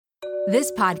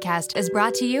This podcast is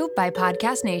brought to you by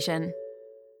Podcast Nation.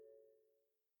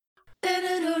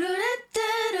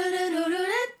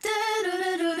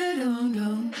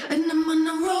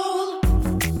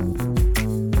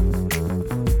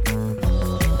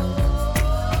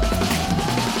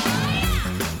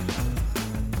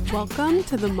 Welcome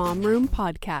to the Mom Room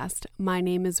podcast. My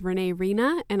name is Renee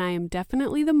Rena, and I am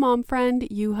definitely the mom friend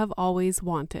you have always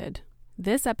wanted.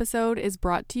 This episode is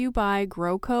brought to you by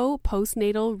GrowCo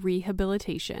Postnatal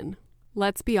Rehabilitation.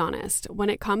 Let's be honest, when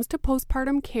it comes to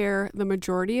postpartum care, the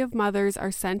majority of mothers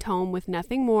are sent home with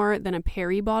nothing more than a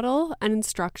peri bottle and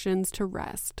instructions to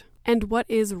rest. And what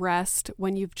is rest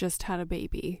when you've just had a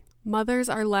baby? Mothers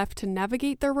are left to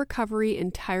navigate their recovery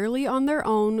entirely on their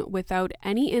own without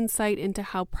any insight into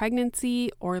how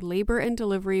pregnancy or labor and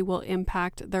delivery will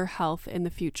impact their health in the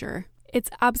future. It's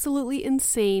absolutely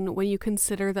insane when you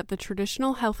consider that the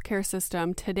traditional healthcare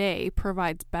system today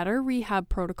provides better rehab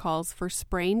protocols for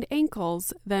sprained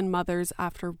ankles than mothers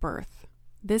after birth.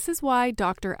 This is why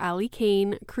Dr. Ali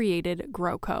Kane created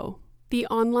GrowCo. The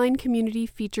online community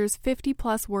features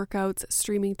 50-plus workouts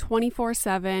streaming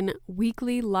 24/7,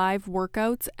 weekly live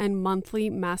workouts, and monthly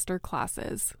master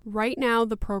classes. Right now,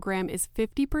 the program is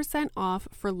 50% off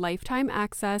for lifetime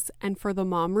access, and for the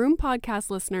Mom Room podcast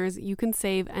listeners, you can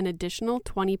save an additional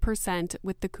 20%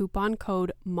 with the coupon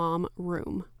code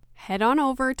MOMROOM. Head on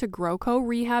over to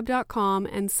growcorehab.com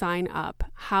and sign up.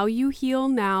 How you heal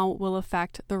now will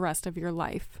affect the rest of your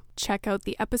life. Check out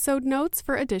the episode notes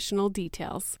for additional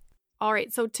details. All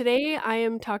right, so today I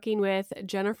am talking with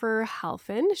Jennifer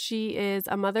Halfin. She is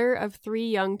a mother of 3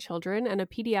 young children and a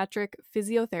pediatric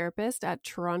physiotherapist at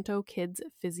Toronto Kids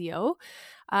Physio.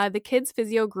 The Kids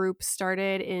Physio group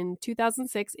started in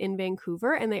 2006 in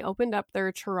Vancouver, and they opened up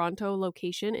their Toronto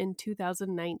location in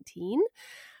 2019.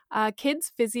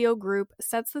 Kids Physio Group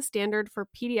sets the standard for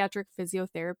pediatric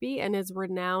physiotherapy and is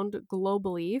renowned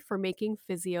globally for making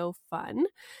physio fun.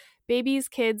 Babies,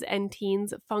 kids, and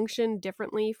teens function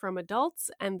differently from adults,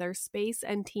 and their space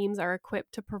and teams are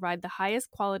equipped to provide the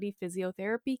highest quality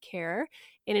physiotherapy care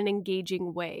in an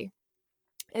engaging way.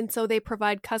 And so they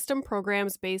provide custom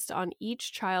programs based on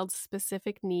each child's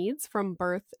specific needs from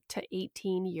birth to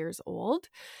 18 years old.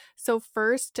 So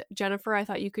first, Jennifer, I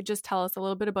thought you could just tell us a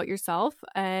little bit about yourself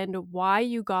and why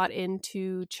you got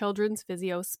into children's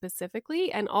physio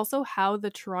specifically, and also how the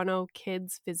Toronto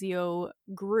Kids Physio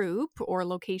group or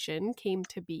location came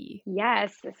to be.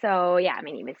 Yes. So my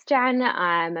name is Jen.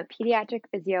 I'm a pediatric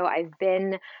physio. I've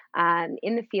been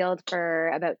in the field for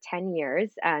about 10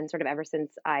 years, and sort of ever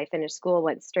since I finished school,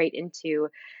 went straight into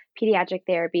pediatric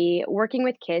therapy. Working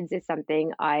with kids is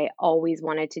something I always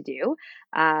wanted to do.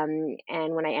 And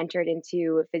when I entered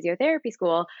into physiotherapy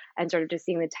school and sort of just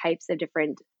seeing the types of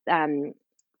different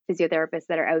physiotherapists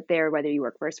that are out there, whether you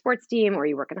work for a sports team or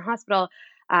you work in a hospital,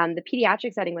 the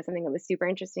pediatric setting was something that was super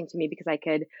interesting to me because I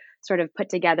could sort of put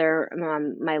together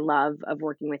my love of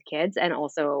working with kids and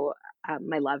also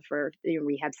my love for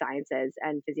rehab sciences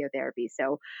and physiotherapy.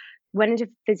 So went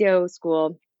into physio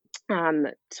school,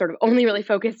 sort of only really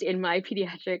focused in my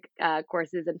pediatric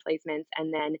courses and placements.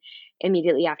 And then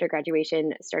immediately after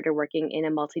graduation, started working in a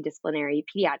multidisciplinary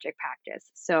pediatric practice.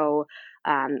 So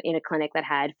in a clinic that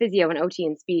had physio and OT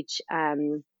and speech,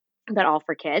 but all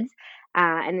for kids.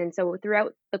 And then so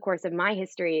throughout the course of my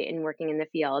history in working in the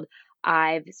field,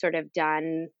 I've sort of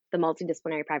done the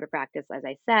multidisciplinary private practice, as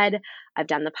I said. I've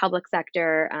done the public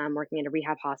sector, working in a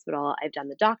rehab hospital. I've done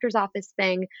the doctor's office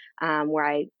thing, where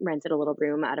I rented a little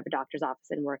room out of a doctor's office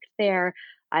and worked there.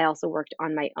 I also worked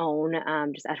on my own,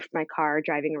 just out of my car,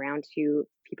 driving around to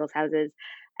people's houses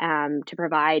to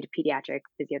provide pediatric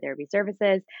physiotherapy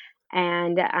services.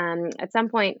 And at some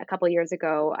point, a couple years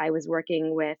ago, I was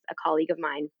working with a colleague of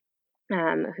mine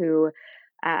who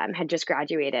had just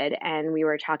graduated, and we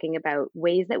were talking about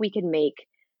ways that we could make,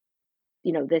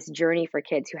 this journey for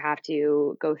kids who have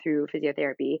to go through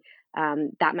physiotherapy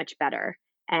that much better.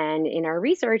 And in our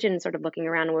research and sort of looking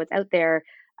around what's out there,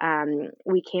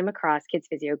 we came across Kids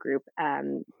Physio Group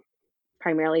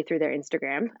primarily through their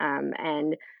Instagram,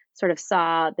 and sort of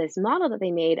saw this model that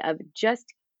they made of just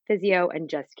physio and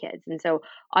just kids. And so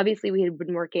obviously we had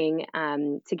been working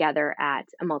together at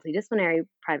a multidisciplinary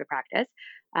private practice,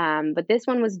 but this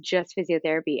one was just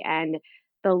physiotherapy, and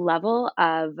the level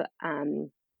of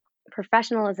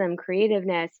professionalism,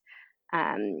 creativeness,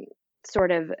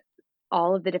 sort of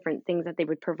all of the different things that they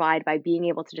would provide by being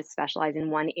able to just specialize in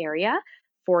one area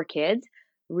for kids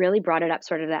really brought it up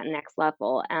sort of that next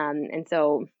level. And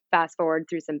so fast forward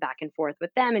through some back and forth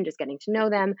with them and just getting to know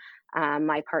them,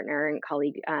 my partner and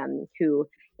colleague who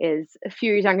is a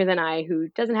few years younger than I, who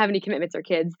doesn't have any commitments or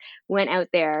kids, went out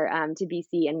there to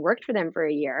BC and worked for them for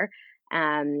a year.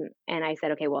 And I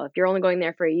said, okay, well, if you're only going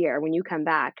there for a year, when you come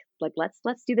back, like,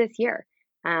 let's do this here.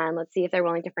 Let's see if they're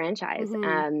willing to franchise.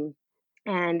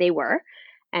 And they were.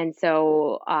 And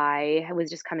so I was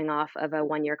just coming off of a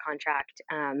 1-year contract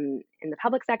in the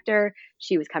public sector.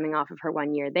 She was coming off of her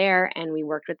 1 year there, and we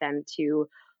worked with them to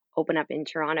open up in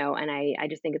Toronto. And I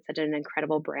just think it's such an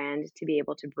incredible brand to be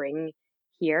able to bring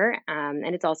here.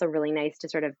 And it's also really nice to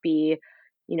sort of be,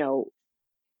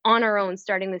 on our own,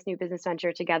 starting this new business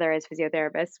venture together as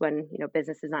physiotherapists, when,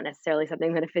 business is not necessarily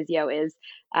something that a physio is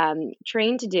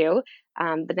trained to do.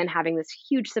 But then having this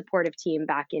huge supportive team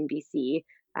back in BC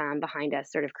behind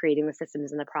us, sort of creating the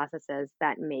systems and the processes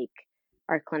that make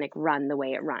our clinic run the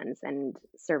way it runs and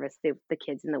service the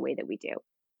kids in the way that we do.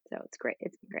 So it's great.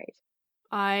 It's great.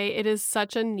 It is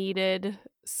such a needed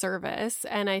service.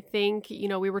 And I think,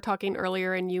 we were talking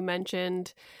earlier and you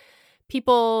mentioned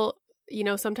people,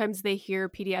 sometimes they hear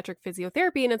pediatric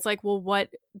physiotherapy and it's like, well, what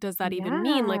does that even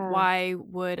mean? Like, why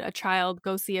would a child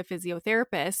go see a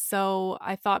physiotherapist? So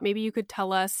I thought maybe you could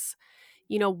tell us,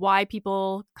 why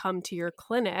people come to your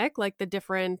clinic, like the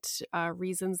different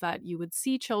reasons that you would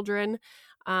see children,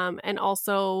 and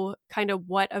also kind of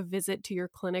what a visit to your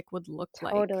clinic would look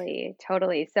like.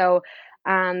 Totally. So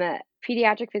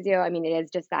pediatric physio, it is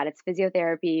just that. It's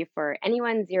physiotherapy for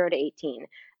anyone 0 to 18.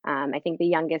 I think the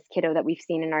youngest kiddo that we've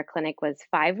seen in our clinic was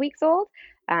 5 weeks old,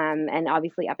 and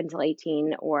obviously up until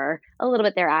 18 or a little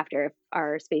bit thereafter if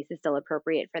our space is still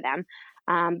appropriate for them.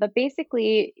 But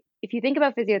basically, if you think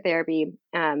about physiotherapy,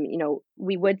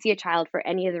 we would see a child for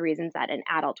any of the reasons that an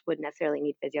adult would necessarily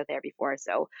need physiotherapy for.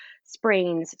 So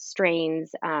sprains,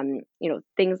 strains,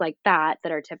 things like that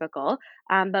are typical.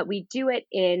 But we do it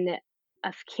in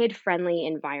a kid-friendly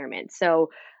environment. So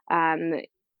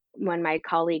when my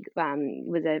colleague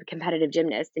was a competitive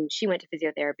gymnast and she went to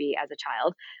physiotherapy as a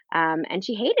child, and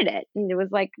she hated it. And it was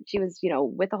like she was,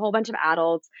 with a whole bunch of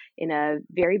adults in a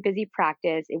very busy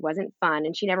practice. It wasn't fun,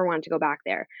 and she never wanted to go back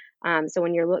there. So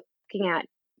when you're looking at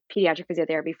pediatric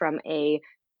physiotherapy from a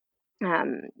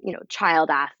child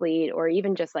athlete, or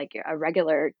even just like a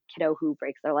regular kiddo who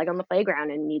breaks their leg on the playground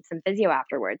and needs some physio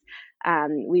afterwards,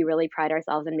 we really pride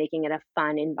ourselves in making it a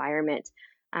fun environment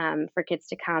for kids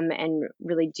to come and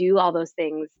really do all those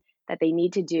things that they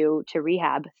need to do to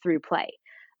rehab through play.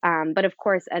 But of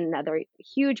course, another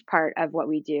huge part of what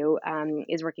we do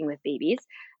is working with babies.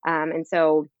 And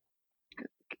so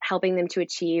helping them to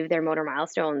achieve their motor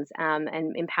milestones,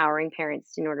 and empowering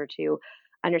parents in order to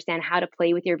understand how to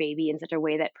play with your baby in such a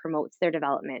way that promotes their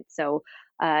development. So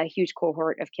a huge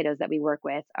cohort of kiddos that we work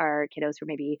with are kiddos who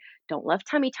maybe don't love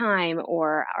tummy time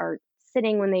or are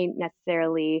sitting when they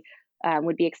necessarily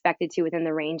would be expected to within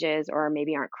the ranges, or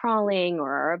maybe aren't crawling or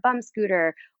are a bum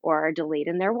scooter or are delayed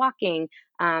in their walking.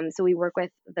 So we work with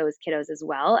those kiddos as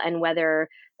well. And whether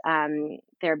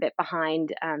they're a bit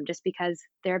behind just because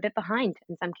they're a bit behind,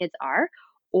 and some kids are,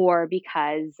 or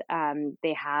because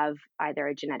they have either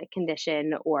a genetic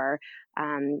condition or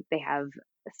they have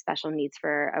special needs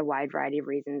for a wide variety of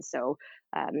reasons. So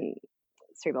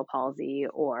cerebral palsy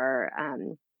or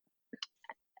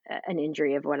an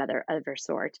injury of one other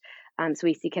sort. So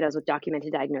we see kiddos with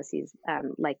documented diagnoses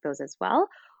like those as well.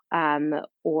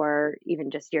 Or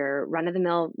even just your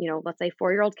run-of-the-mill, let's say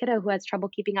 4-year-old kiddo who has trouble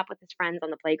keeping up with his friends on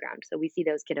the playground. So we see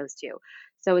those kiddos too.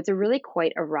 So it's a really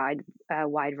quite a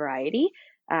wide variety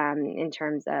in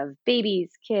terms of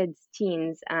babies, kids,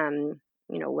 teens,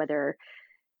 whether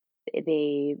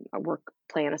they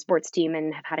play on a sports team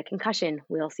and have had a concussion,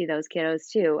 we'll see those kiddos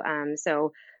too.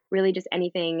 So really just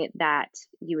anything that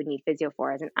you would need physio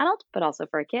for as an adult, but also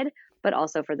for a kid, but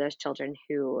also for those children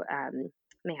who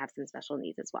may have some special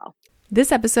needs as well.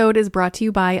 This episode is brought to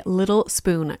you by Little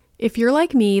Spoon. If you're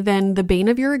like me, then the bane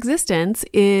of your existence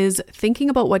is thinking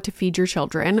about what to feed your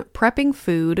children, prepping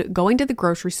food, going to the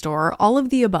grocery store, all of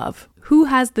the above. Who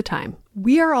has the time?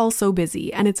 We are all so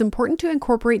busy, and it's important to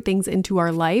incorporate things into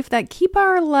our life that keep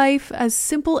our life as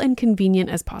simple and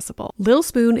convenient as possible. Little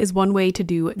Spoon is one way to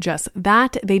do just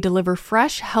that. They deliver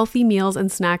fresh, healthy meals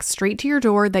and snacks straight to your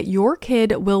door that your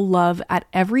kid will love at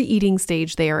every eating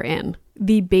stage they are in.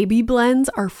 The baby blends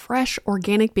are fresh,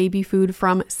 organic baby food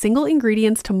from single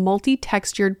ingredients to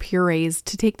multi-textured purees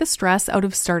to take the stress out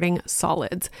of starting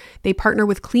solids. They partner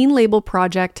with Clean Label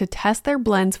Project to test their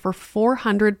blends for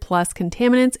 400 plus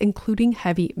contaminants, including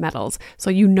heavy metals,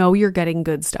 so you know you're getting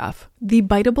good stuff. The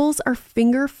Biteables are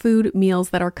finger food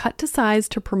meals that are cut to size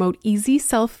to promote easy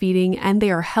self-feeding, and they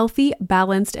are healthy,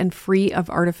 balanced, and free of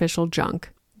artificial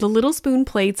junk. The Little Spoon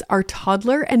plates are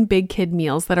toddler and big kid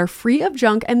meals that are free of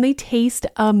junk and they taste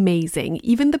amazing.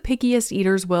 Even the pickiest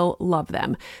eaters will love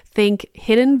them. Think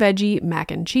hidden veggie mac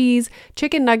and cheese,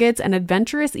 chicken nuggets, and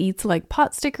adventurous eats like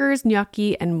pot stickers,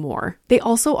 gnocchi, and more. They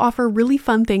also offer really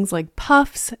fun things like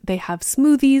puffs, they have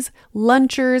smoothies,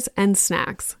 lunchers, and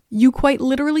snacks. You quite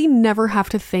literally never have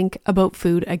to think about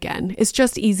food again. It's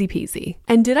just easy peasy.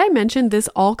 And did I mention this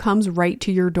all comes right to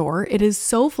your door? It is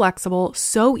so flexible,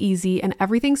 so easy, and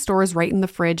everything stores right in the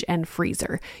fridge and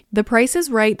freezer. The price is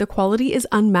right, the quality is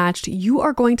unmatched. You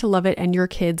are going to love it and your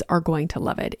kids are going to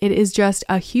love it. It is just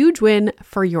a huge win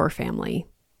for your family.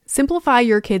 Simplify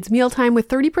your kids' mealtime with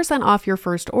 30% off your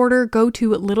first order. Go to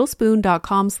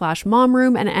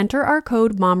littlespoon.com/momroom and enter our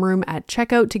code momroom at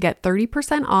checkout to get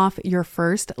 30% off your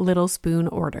first Little Spoon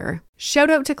order. Shout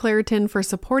out to Claritin for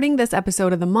supporting this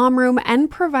episode of the Mom Room and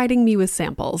providing me with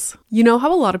samples. You know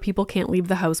how a lot of people can't leave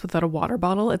the house without a water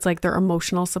bottle? It's like their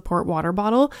emotional support water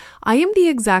bottle. I am the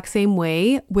exact same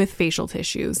way with facial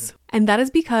tissues. And that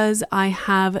is because I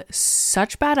have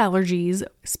such bad allergies,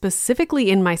 specifically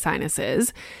in my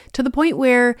sinuses, to the point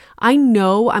where I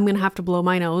know I'm going to have to blow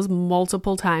my nose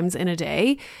multiple times in a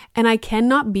day, and I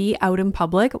cannot be out in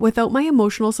public without my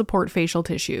emotional support facial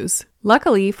tissues.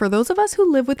 Luckily, for those of us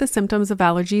who live with the symptoms of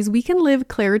allergies, we can live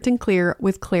Claritin Clear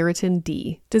with Claritin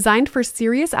D. Designed for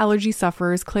serious allergy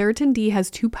sufferers, Claritin D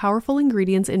has 2 powerful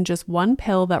ingredients in just one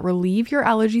pill that relieve your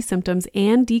allergy symptoms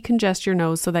and decongest your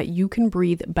nose so that you can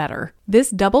breathe better. This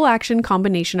double action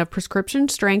combination of prescription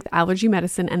strength allergy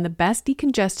medicine and the best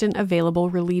decongestant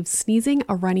available relieves sneezing,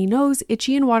 a runny nose,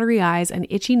 itchy and watery eyes, an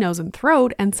itchy nose and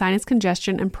throat, and sinus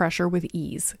congestion and pressure with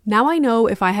ease. Now I know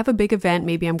if I have a big event,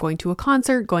 maybe I'm going to a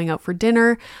concert, going out for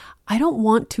dinner, I don't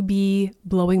want to be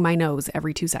blowing my nose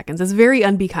every 2 seconds. It's very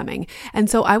unbecoming. And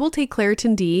so I will take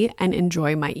Claritin D and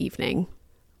enjoy my evening.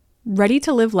 Ready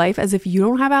to live life as if you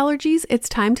don't have allergies? It's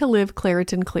time to live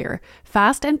Claritin Clear.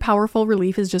 Fast and powerful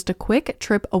relief is just a quick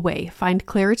trip away. Find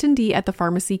Claritin D at the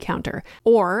pharmacy counter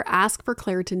or ask for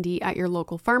Claritin D at your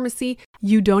local pharmacy.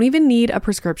 You don't even need a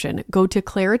prescription. Go to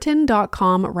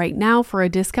Claritin.com right now for a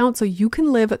discount so you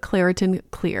can live Claritin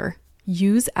Clear.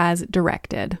 Use as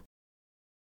directed.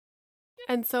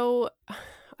 And so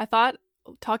I thought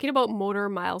talking about motor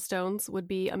milestones would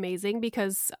be amazing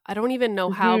because I don't even know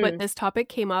how, but this topic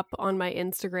came up on my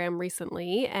Instagram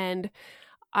recently. And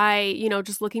I,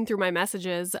 just looking through my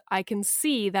messages, I can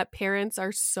see that parents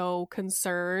are so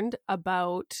concerned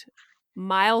about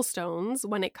milestones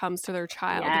when it comes to their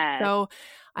child. Yes. So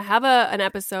I have an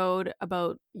episode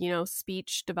about,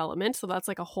 speech development. So that's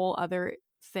like a whole other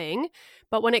thing.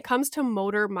 But when it comes to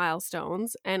motor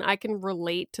milestones, and I can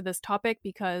relate to this topic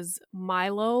because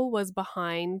Milo was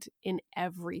behind in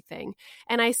everything.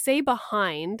 And I say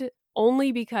behind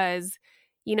only because,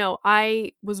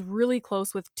 I was really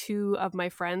close with 2 of my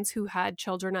friends who had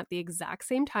children at the exact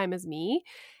same time as me.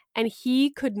 And he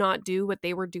could not do what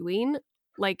they were doing,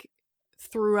 like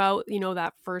throughout,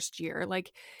 that first year.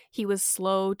 Like he was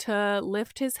slow to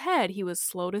lift his head. He was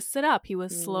slow to sit up. He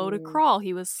was slow to crawl.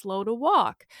 He was slow to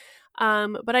walk.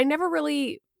 But I never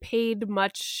really paid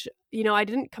much, I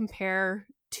didn't compare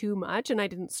too much and I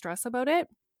didn't stress about it.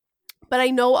 But I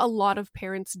know a lot of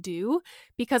parents do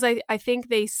because I think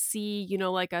they see,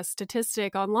 like a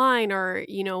statistic online or,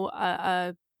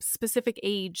 a specific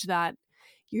age that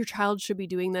your child should be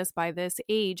doing this by this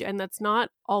age. And that's not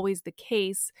always the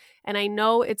case. And I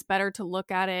know it's better to look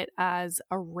at it as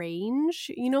a range,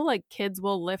 like kids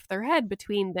will lift their head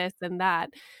between this and that.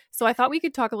 So I thought we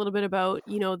could talk a little bit about,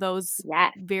 those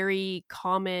very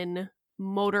common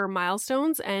motor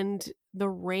milestones and the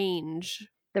range.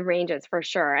 The ranges for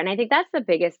sure. And I think that's the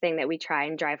biggest thing that we try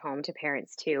and drive home to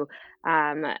parents too.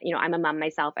 I'm a mom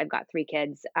myself. I've got 3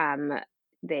 kids.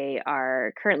 They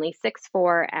are currently 6,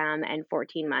 4, and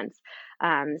 14 months.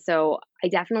 So I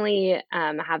definitely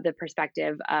have the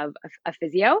perspective of a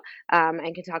physio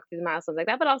and can talk through the milestones like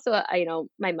that. But also,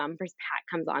 my mom first hat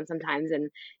comes on sometimes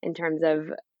in terms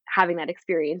of having that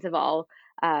experience of all,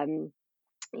 the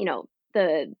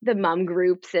mom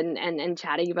groups and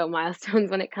chatting about milestones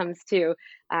when it comes to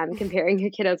comparing your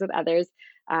kiddos with others.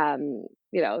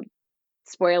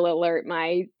 Spoiler alert,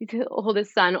 my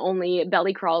oldest son only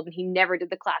belly crawled and he never did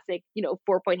the classic,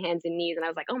 4-point hands and knees. And I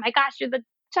was like, oh my gosh, you're the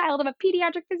child of a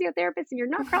pediatric physiotherapist and you're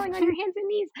not crawling on your hands and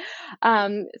knees.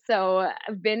 So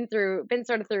I've been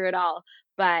sort of through it all.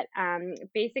 But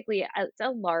basically, it's a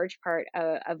large part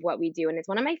of what we do. And it's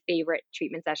one of my favorite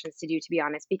treatment sessions to do, to be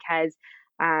honest, because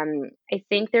I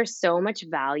think there's so much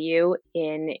value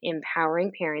in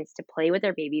empowering parents to play with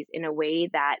their babies in a way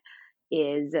that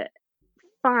is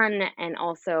fun and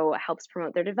also helps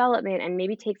promote their development and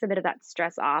maybe takes a bit of that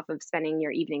stress off of spending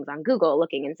your evenings on Google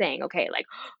looking and saying, okay, like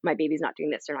my baby's not doing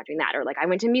this or not doing that. Or like I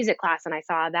went to music class and I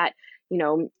saw that,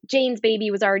 Jane's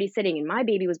baby was already sitting and my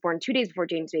baby was born 2 days before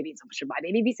Jane's baby. So should my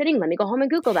baby be sitting? Let me go home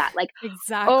and Google that. Like,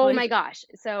 oh my Exactly. gosh.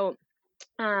 So,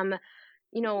 um,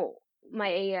 you know,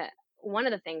 my one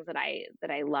of the things that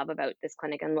I love about this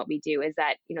clinic and what we do is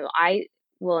that, I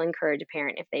will encourage a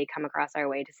parent if they come across our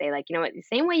way to say like, you know what, the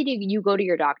same way you go to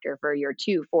your doctor for your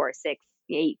 2, 4, 6,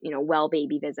 8, well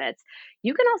baby visits,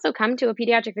 you can also come to a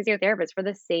pediatric physiotherapist for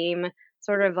the same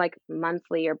sort of like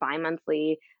monthly or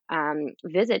bi-monthly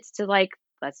visits to like,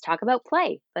 let's talk about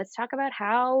play. Let's talk about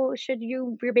how should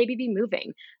your baby be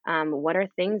moving. What are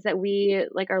things that we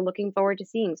like are looking forward to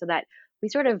seeing so that we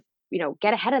sort of,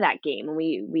 get ahead of that game and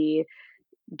we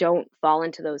don't fall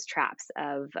into those traps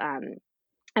of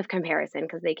comparison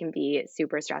because they can be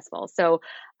super stressful. So,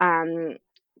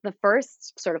 the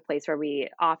first sort of place where we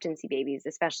often see babies,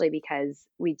 especially because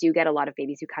we do get a lot of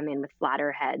babies who come in with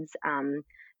flatter heads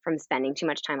from spending too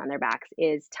much time on their backs,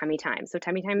 is tummy time. So,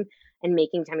 tummy time and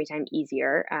making tummy time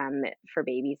easier for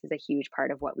babies is a huge part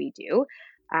of what we do.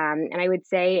 And I would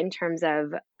say, in terms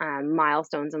of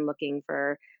milestones and looking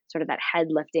for sort of that head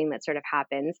lifting that sort of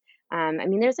happens, I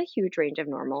mean, there's a huge range of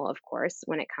normal, of course,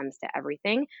 when it comes to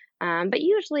everything. But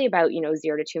usually about,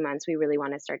 0 to 2 months, we really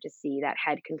want to start to see that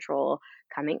head control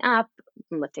coming up,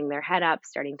 lifting their head up,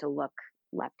 starting to look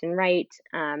left and right.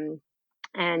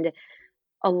 And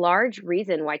a large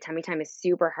reason why tummy time is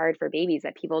super hard for babies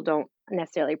that people don't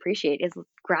necessarily appreciate is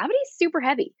gravity is super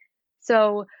heavy.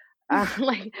 So,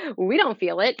 like, we don't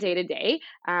feel it day to day,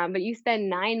 but you spend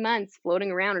 9 months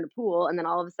floating around in a pool, and then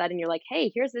all of a sudden you're like,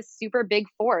 hey, here's this super big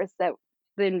force that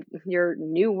then your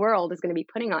new world is going to be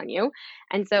putting on you.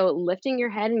 And so, lifting your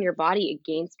head and your body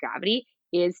against gravity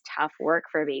is tough work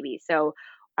for a baby. So,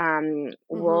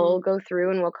 we'll Hmm. go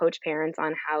through and we'll coach parents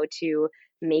on how to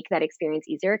make that experience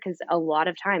easier because a lot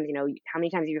of times, how many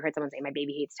times have you heard someone say, my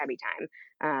baby hates tummy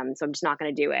time, so I'm just not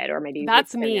going to do it, or my baby hates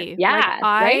That's spending it. me. Like Yeah,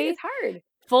 right, it's hard.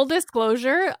 full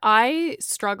disclosure, I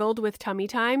struggled with tummy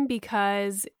time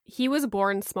because he was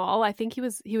born small. I think he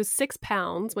was 6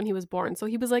 pounds when he was born. So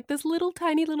he was like this little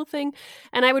tiny little thing.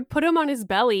 And I would put him on his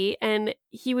belly and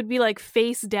he would be like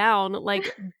face down, like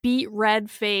beet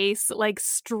red face, like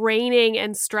straining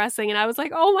and stressing. And I was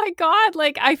like, oh my God,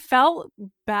 like I felt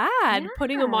bad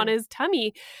putting him on Yeah. his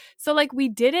tummy. So like we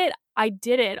did it. I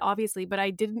did it obviously, but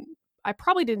I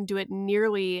probably didn't do it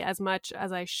nearly as much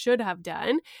as I should have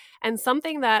done. And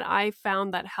something that I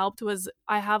found that helped was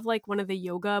I have like one of the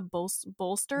yoga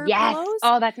bolster Yes. pillows.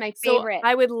 Oh, that's my So favorite.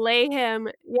 I would lay him,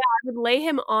 I would lay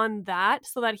him on that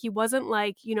so that he wasn't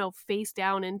like, face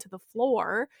down into the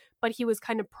floor, but he was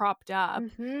kind of propped up,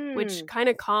 which Hmm. kind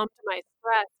of calmed my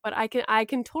stress. But I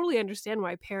can totally understand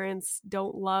why parents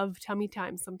don't love tummy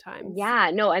time sometimes.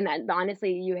 Yeah, no, and that,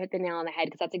 honestly, you hit the nail on the head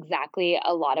because that's exactly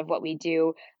a lot of what we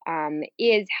do,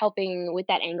 is helping with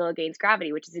that angle against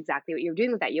gravity, which is exactly what you're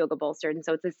doing with that yoga bolster. And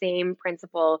so it's the same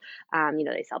principle.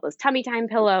 They sell those tummy time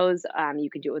pillows. You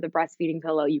could do it with a breastfeeding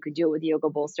pillow. You could do it with yoga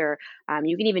bolster.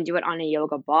 You can even do it on a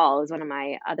yoga ball is one of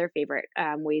my other favorite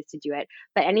ways to do it.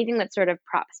 But anything that sort of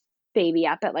props baby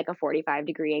up at like a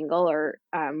 45-degree angle or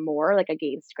more, like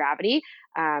against gravity.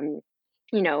 Um,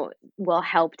 will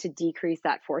help to decrease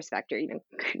that force vector, even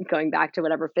going back to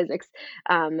whatever physics,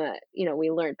 we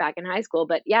learned back in high school.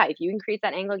 But yeah, if you increase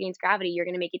that angle against gravity, you're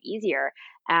going to make it easier.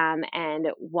 And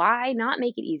why not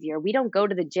make it easier? We don't go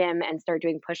to the gym and start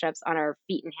doing push-ups on our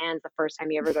feet and hands the first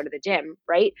time you ever go to the gym,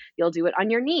 right? You'll do it on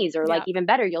your knees, or like Yeah. even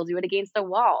better, you'll do it against the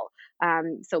wall.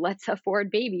 So let's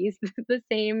afford babies the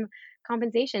same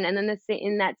compensation. And then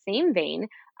in that same vein,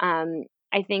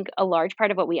 I think a large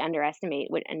part of what we underestimate,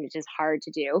 and which is hard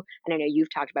to do, and I know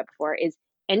you've talked about before, is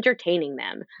entertaining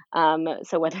them.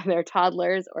 So whether they're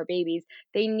toddlers or babies,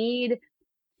 they need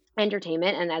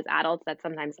entertainment. And as adults, that's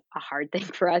sometimes a hard thing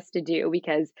for us to do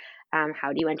because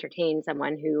how do you entertain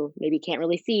someone who maybe can't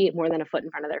really see more than a foot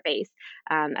in front of their face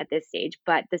at this stage?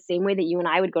 But the same way that you and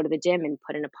I would go to the gym and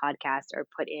put in a podcast or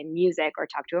put in music or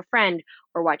talk to a friend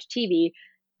or watch TV,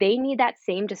 they need that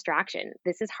same distraction.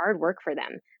 This is hard work for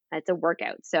them. It's a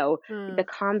workout. So the Mm.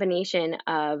 combination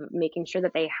of making sure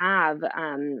that they have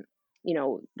the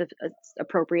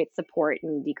appropriate support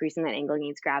and decreasing that angle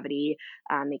against gravity,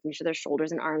 making sure their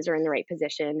shoulders and arms are in the right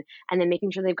position, and then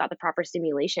making sure they've got the proper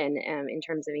stimulation in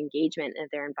terms of engagement of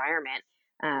their environment.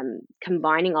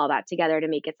 Combining all that together to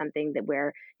make it something that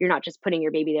where you're not just putting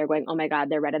your baby there going, oh my God,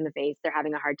 they're red in the face, they're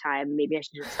having a hard time, maybe I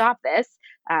should just stop this.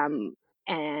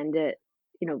 And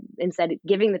instead of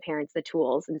giving the parents the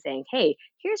tools and saying, hey,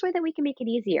 here's a way that we can make it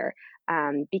easier.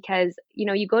 Because,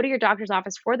 you go to your doctor's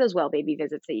office for those well baby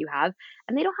visits that you have,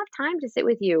 and they don't have time to sit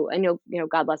with you. I know,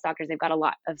 God bless doctors, they've got a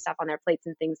lot of stuff on their plates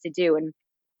and things to do and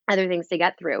other things to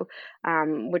get through,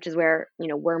 which is where,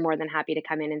 we're more than happy to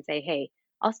come in and say, hey,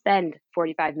 I'll spend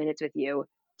 45 minutes with you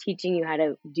teaching you how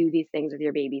to do these things with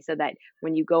your baby so that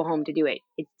when you go home to do it,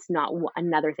 it's not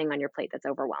another thing on your plate that's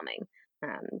overwhelming,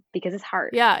 because it's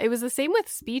hard. Yeah, it was the same with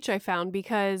speech, I found,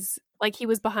 because like he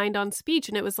was behind on speech,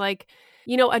 and it was like,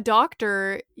 a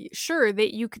doctor, sure,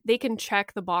 they can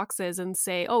check the boxes and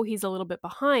say, oh, he's a little bit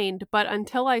behind. But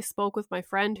until I spoke with my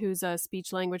friend who's a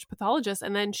speech language pathologist,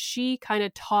 and then she kind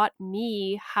of taught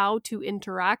me how to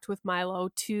interact with Milo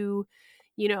to,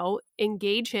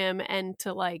 engage him and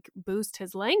to like boost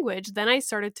his language, then I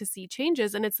started to see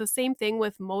changes. And it's the same thing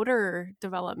with motor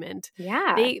development.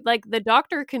 Yeah. They like the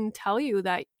doctor can tell you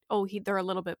that, oh, they're a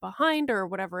little bit behind or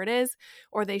whatever it is,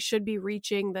 or they should be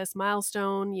reaching this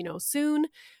milestone, soon.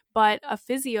 But a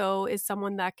physio is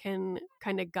someone that can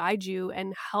kind of guide you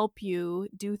and help you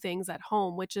do things at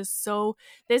home, which is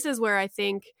this is where I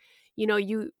think,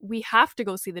 we have to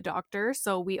go see the doctor.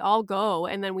 So we all go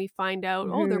and then we find out,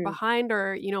 oh, they're behind,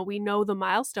 or, we know the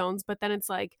milestones, but then it's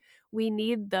like, we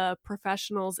need the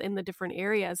professionals in the different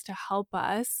areas to help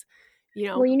us,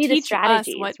 well, you need teach the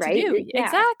strategies, us what right? to do. Yeah.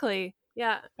 Exactly.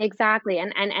 Yeah. Exactly.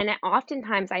 And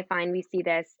oftentimes I find we see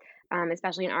this,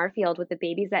 especially in our field, with the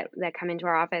babies that come into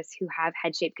our office who have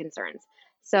head shape concerns.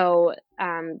 So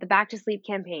the Back to Sleep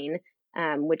campaign,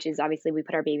 which is obviously we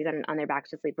put our babies on their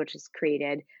backs to sleep, which is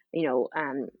created,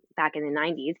 back in the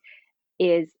 90s,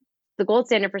 is the gold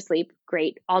standard for sleep.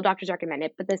 Great. All doctors recommend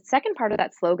it. But the second part of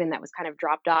that slogan that was kind of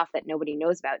dropped off that nobody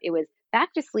knows about, it was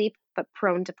back to sleep, but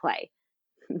prone to play.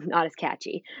 Not as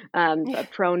catchy,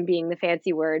 but prone being the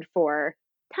fancy word for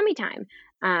tummy time.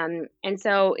 And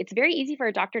so it's very easy for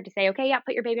a doctor to say, okay, yeah,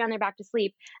 put your baby on their back to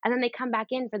sleep. And then they come back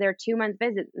in for their 2-month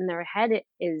visit and their head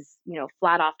is,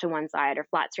 flat off to one side or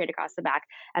flat straight across the back.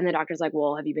 And the doctor's like,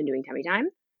 well, have you been doing tummy time?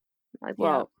 I'm like,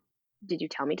 well, did you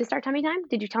tell me to start tummy time?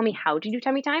 Did you tell me how to do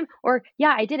tummy time? Or,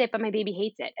 yeah, I did it, but my baby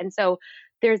hates it. And so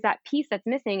there's that piece that's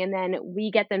missing. And then we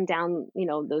get them down,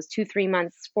 those 2-3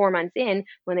 months, 4 months in,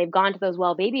 when they've gone to those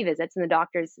well baby visits and the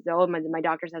doctors, oh, my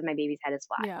doctor says my baby's head is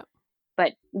flat. Yeah.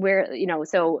 But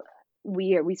so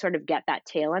we sort of get that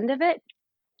tail end of it.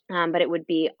 But it would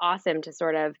be awesome to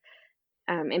sort of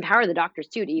empower the doctors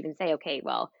too, to even say, okay,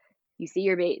 well, you see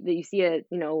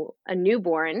a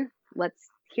newborn,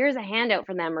 here's a handout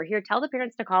for them, or here, tell the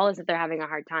parents to call us if they're having a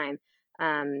hard time.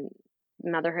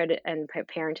 Motherhood and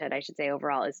parenthood, I should say,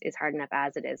 overall is hard enough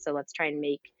as it is. So let's try and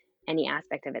make any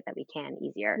aspect of it that we can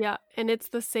easier. Yeah. And it's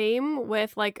the same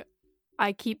with like,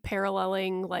 I keep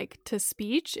paralleling like to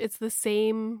speech. It's the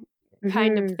same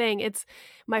kind of thing. It's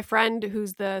my friend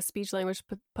who's the speech language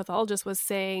pathologist was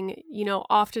saying,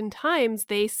 oftentimes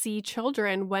they see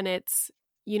children when it's,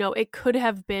 it could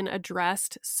have been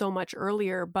addressed so much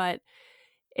earlier, but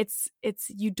it's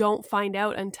you don't find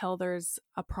out until there's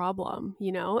a problem,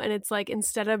 and it's like,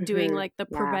 instead of doing like the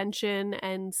prevention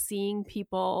and seeing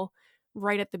people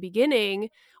right at the beginning,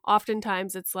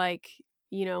 oftentimes it's like,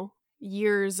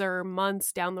 years or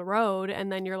months down the road,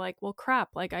 and then you're like, well,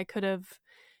 crap, like I could have,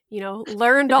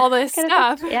 learned all this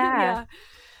stuff. Yeah.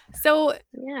 So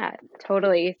yeah,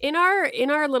 totally. In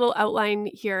our little outline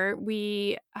here,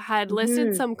 we had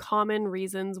listed some common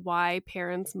reasons why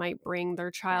parents might bring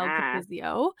their child to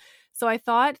physio. So I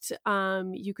thought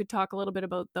you could talk a little bit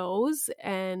about those,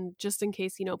 and just in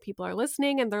case, people are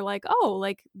listening and they're like, oh,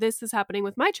 like this is happening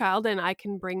with my child and I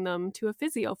can bring them to a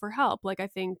physio for help. Like, I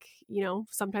think,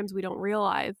 sometimes we don't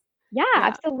realize. Yeah,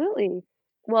 absolutely.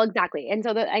 Well, exactly. And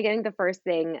so I think the first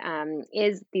thing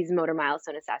is these motor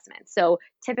milestone assessments. So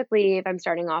typically, if I'm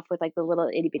starting off with like the little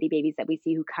itty bitty babies that we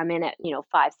see who come in at,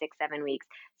 5, 6, 7 weeks,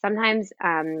 sometimes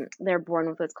they're born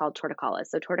with what's called torticollis.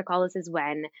 So torticollis is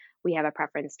when we have a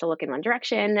preference to look in one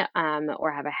direction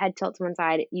or have a head tilt to one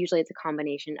side. Usually it's a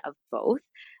combination of both.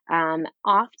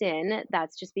 Often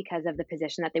that's just because of the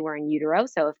position that they were in utero.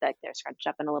 So if they're scrunched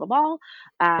up in a little ball,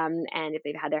 and if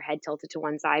they've had their head tilted to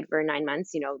one side for 9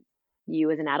 months,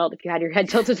 you as an adult, if you had your head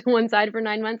tilted to one side for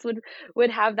 9 months, would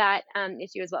have that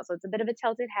issue as well. So it's a bit of a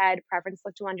tilted head, preference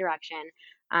look to one direction,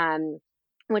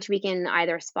 which we can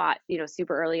either spot,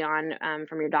 super early on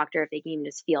from your doctor, if they can even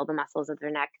just feel the muscles of their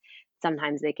neck.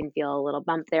 Sometimes they can feel a little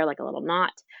bump there, like a little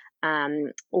knot,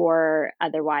 or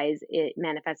otherwise it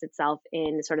manifests itself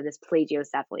in sort of this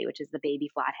plagiocephaly, which is the baby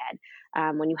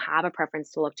flathead. When you have a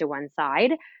preference to look to one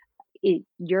side,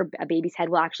 a baby's head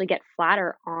will actually get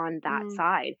flatter on that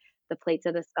side. the plates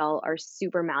of the skull are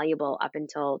super malleable up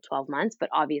until 12 months, but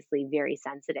obviously very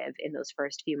sensitive in those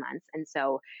first few months. And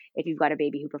so if you've got a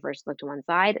baby who prefers to look to one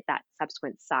side, that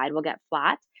subsequent side will get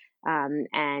flat. And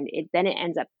then it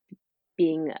ends up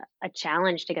being a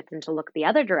challenge to get them to look the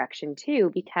other direction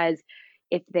too, because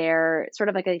if they're sort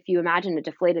of like, if you imagine a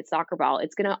deflated soccer ball,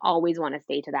 it's going to always want to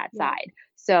stay to that side.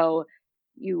 So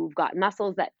you've got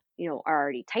muscles that, are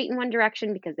already tight in one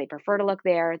direction because they prefer to look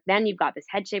there. Then you've got this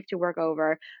head shape to work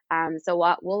over. So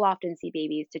what we'll often see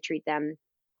babies to treat them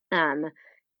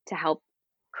to help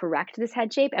correct this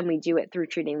head shape, and we do it through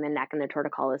treating the neck and the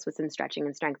torticollis with some stretching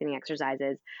and strengthening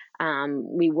exercises.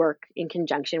 We work in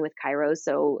conjunction with chiros,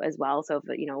 so as well. So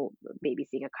if baby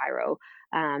seeing a chiro,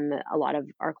 a lot of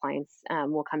our clients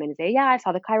will come in and say, "Yeah, I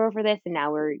saw the chiro for this, and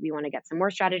now we want to get some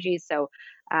more strategies." So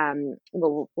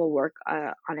we'll work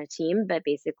on a team, but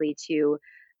basically to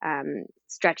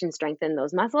stretch and strengthen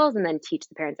those muscles, and then teach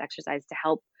the parents exercise to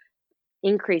help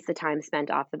increase the time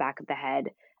spent off the back of the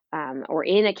head. Or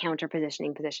in a counter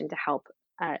positioning position to help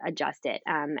adjust it.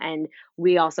 And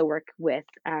we also work with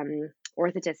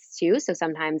orthotists too. So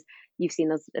sometimes you've seen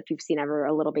those, if you've seen ever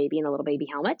a little baby in a little baby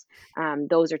helmet,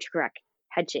 those are to correct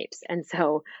head shapes. And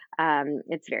so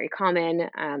it's very common.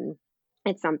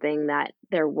 It's something that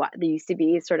there used to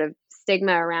be sort of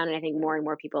stigma around, and I think more and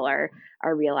more people are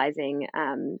realizing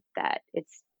that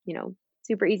it's,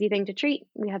 super easy thing to treat.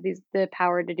 We have the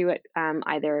power to do it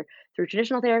either through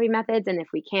traditional therapy methods, and if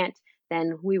we can't,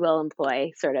 then we will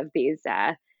employ sort of these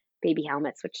baby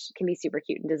helmets, which can be super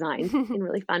cute and designed in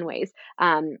really fun ways.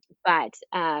 But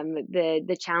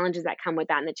the challenges that come with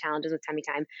that, and the challenges with tummy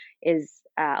time, is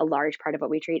a large part of what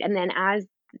we treat. And then as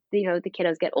the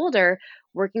kiddos get older,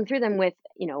 working through them with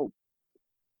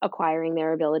acquiring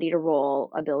their ability to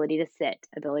roll, ability to sit,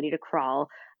 ability to crawl.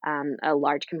 A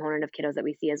large component of kiddos that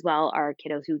we see as well are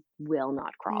kiddos who will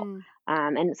not crawl.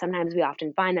 And sometimes we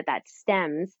often find that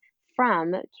stems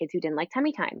from kids who didn't like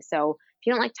tummy time. So if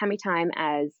you don't like tummy time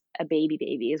as a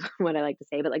baby is what I like to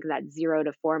say, but like that 0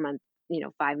 to 4 month,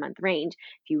 5 month range,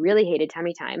 if you really hated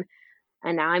tummy time,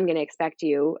 and now I'm going to expect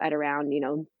you at around,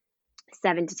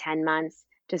 7 to 10 months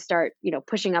to start,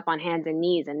 pushing up on hands and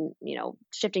knees and,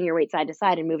 shifting your weight side to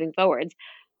side and moving forwards.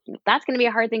 That's going to be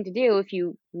a hard thing to do if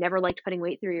you never liked putting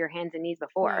weight through your hands and knees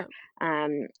before. Yeah.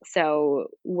 So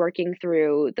working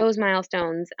through those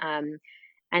milestones, and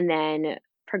then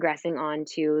progressing on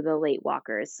to the late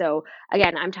walkers. So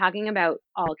again, I'm talking about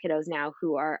all kiddos now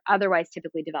who are otherwise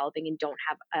typically developing and don't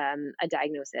have a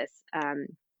diagnosis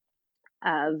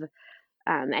of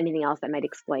anything else that might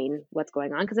explain what's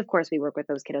going on. Because of course we work with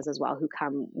those kiddos as well who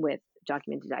come with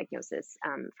documented diagnosis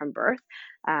from birth,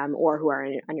 or who are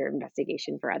under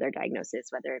investigation for other diagnosis,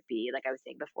 whether it be, like I was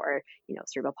saying before,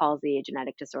 cerebral palsy, a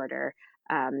genetic disorder,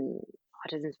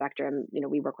 autism spectrum.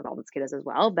 We work with all those kiddos as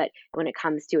well. But when it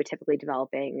comes to a typically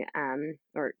developing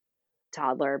or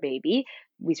toddler or baby,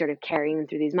 we sort of carry them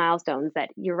through these milestones that,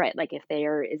 you're right, like if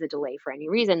there is a delay for any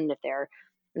reason, if they're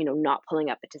not pulling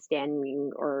up to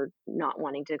standing or not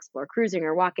wanting to explore cruising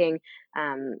or walking,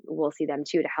 we'll see them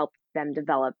too to help them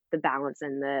develop the balance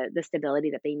and the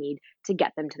stability that they need to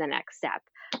get them to the next step.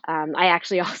 I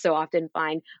actually also often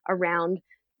find around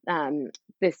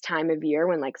this time of year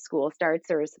when like school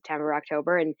starts, or September,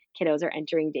 October, and kiddos are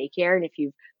entering daycare, and if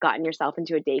you've gotten yourself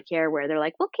into a daycare where they're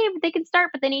like, okay, they can start,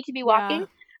 but they need to be walking.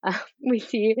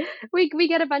 We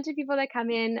get a bunch of people that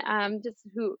come in just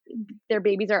who their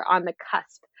babies are on the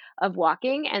cusp of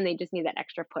walking, and they just need that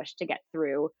extra push to get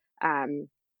through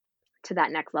to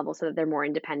that next level so that they're more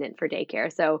independent for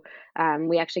daycare. So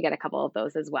we actually get a couple of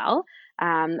those as well.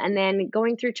 And then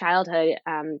going through childhood,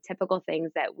 typical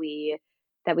things that we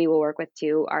will work with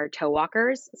too are toe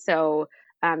walkers. So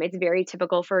it's very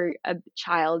typical for a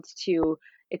child to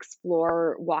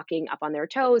explore walking up on their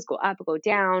toes, go up, go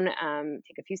down,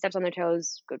 take a few steps on their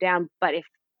toes, go down. But if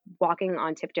walking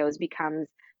on tiptoes becomes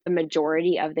the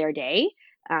majority of their day,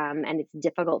 and it's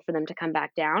difficult for them to come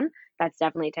back down, that's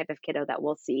definitely a type of kiddo that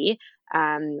we'll see.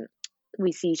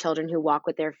 We see children who walk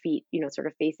with their feet, sort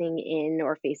of facing in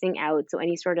or facing out. So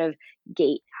any sort of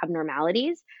gait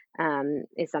abnormalities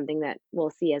is something that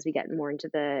we'll see as we get more into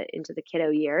the kiddo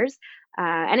years.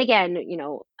 And again,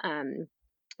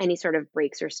 any sort of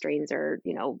breaks or strains, or,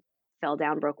 fell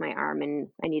down, broke my arm, and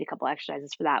I need a couple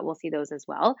exercises for that, we'll see those as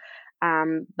well.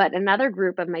 But another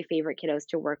group of my favorite kiddos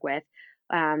to work with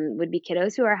would be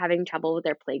kiddos who are having trouble with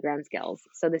their playground skills.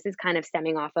 So this is kind of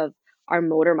stemming off of our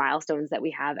motor milestones that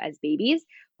we have as babies.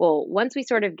 Well, once we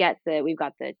sort of we've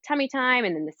got the tummy time,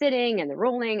 and then the sitting and the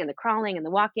rolling and the crawling and the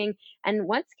walking. And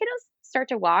once kiddos start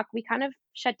to walk, we kind of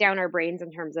shut down our brains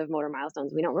in terms of motor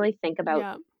milestones. We don't really think about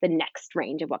Yeah. the next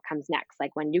range of what comes next.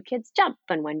 Like, when do kids jump,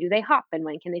 and when do they hop, and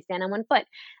when can they stand on one foot?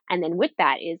 And then with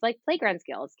that is like playground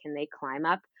skills. Can they climb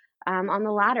up on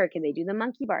the ladder? Can they do the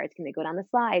monkey bars? Can they go down the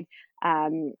slide?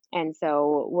 And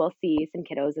so we'll see some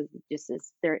kiddos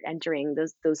as they're entering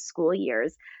those school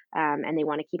years, and they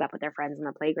want to keep up with their friends on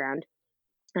the playground.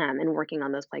 And working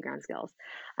on those playground skills.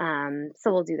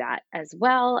 So we'll do that as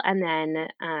well. And then,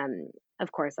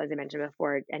 of course, as I mentioned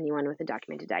before, anyone with a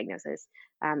documented diagnosis,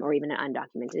 or even an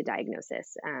undocumented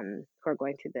diagnosis, who are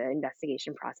going through the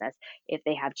investigation process, if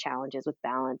they have challenges with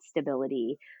balance,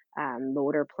 stability,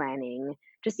 motor planning,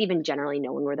 just even generally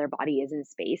knowing where their body is in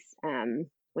space,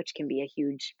 which can be a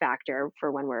huge factor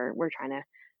for when we're trying to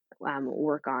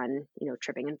work on,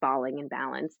 tripping and falling and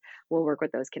balance. We'll work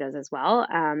with those kiddos as well.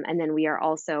 And then we are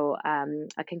also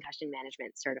a concussion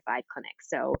management certified clinic.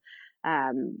 So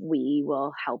we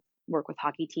will help work with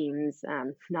hockey teams,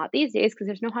 not these days because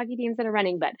there's no hockey teams that are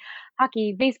running, but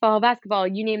hockey, baseball, basketball,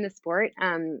 you name the sport.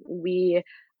 We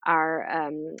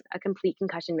are a complete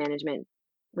concussion management,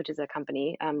 which is a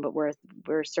company, but we're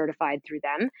certified through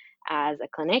them as a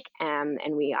clinic,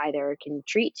 and we either can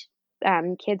treat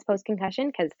kids post-concussion,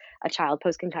 because a child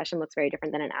post-concussion looks very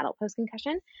different than an adult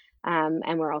post-concussion.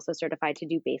 And we're also certified to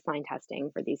do baseline testing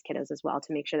for these kiddos as well,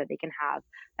 to make sure that they can have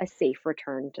a safe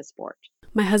return to sport.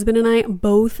 My husband and I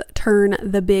both turn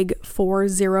the big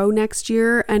 40 next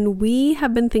year, and we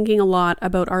have been thinking a lot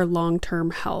about our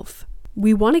long-term health.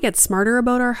 We want to get smarter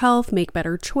about our health, make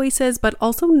better choices, but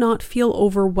also not feel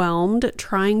overwhelmed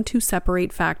trying to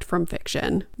separate fact from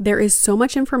fiction. There is so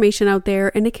much information out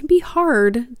there, and it can be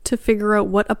hard to figure out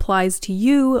what applies to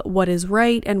you, what is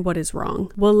right, and what is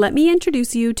wrong. Well, let me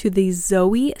introduce you to the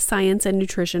Zoe Science and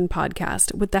Nutrition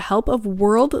podcast. With the help of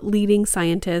world-leading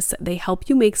scientists, they help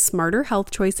you make smarter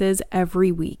health choices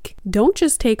every week. Don't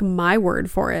just take my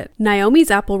word for it. Naomi's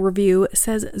Apple review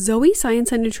says Zoe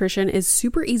Science and Nutrition is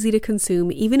super easy to consume,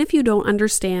 even if you don't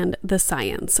understand the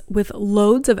science, with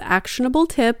loads of actionable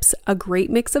tips, a great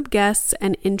mix of guests,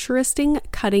 and interesting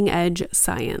cutting-edge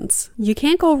science. You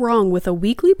can't go wrong with a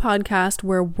weekly podcast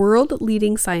where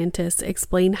world-leading scientists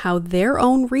explain how their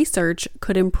own research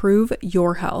could improve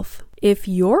your health. If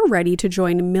you're ready to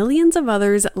join millions of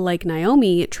others like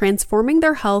Naomi transforming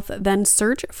their health, then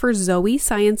search for Zoe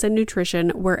Science and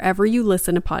Nutrition wherever you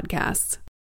listen to podcasts.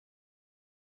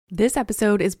 This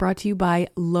episode is brought to you by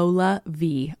Lola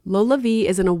V. Lola V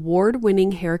is an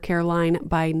award-winning hair care line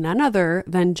by none other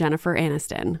than Jennifer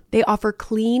Aniston. They offer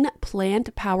clean,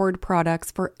 plant-powered products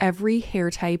for every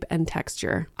hair type and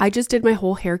texture. I just did my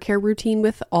whole hair care routine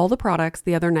with all the products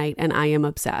the other night, and I am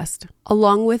obsessed.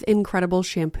 Along with incredible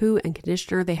shampoo and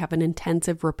conditioner, they have an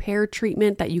intensive repair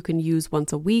treatment that you can use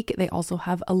once a week. They also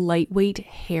have a lightweight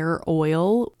hair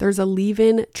oil. There's a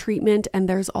leave-in treatment, and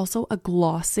there's also a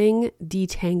glossing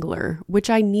detangler, which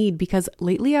I need because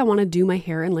lately I want to do my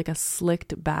hair in like a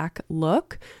slicked back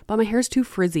look, but my hair's too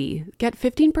frizzy. Get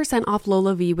 15% off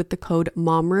Lola V with the code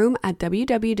MOMROOM at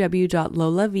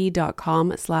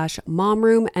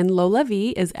www.lolav.com/momroom, and Lola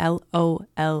V is LOLAVIE.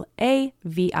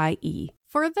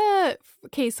 For the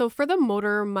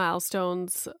motor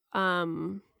milestones,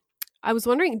 I was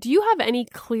wondering, do you have any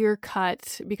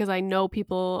clear-cut, because I know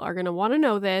people are going to want to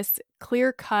know this,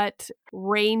 clear-cut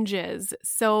ranges?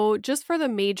 So just for the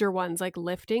major ones, like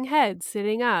lifting head,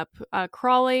 sitting up,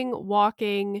 crawling,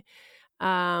 walking,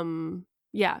 do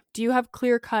you have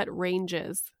clear-cut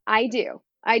ranges? I do.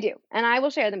 And I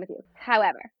will share them with you.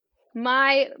 However,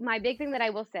 my big thing that I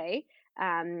will say,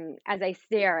 as I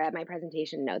stare at my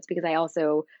presentation notes, because I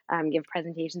also give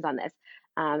presentations on this,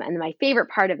 and my favorite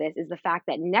part of this is the fact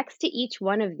that next to each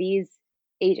one of these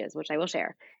ages, which I will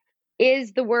share,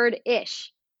 is the word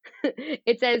ish.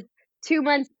 It says 2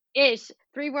 months-ish,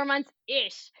 3 more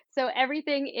months-ish. So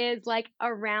everything is like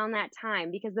around that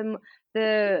time, because it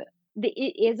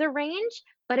is a range,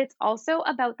 but it's also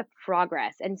about the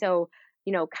progress. And so,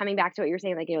 coming back to what you're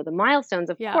saying, like, the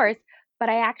milestones, of course, but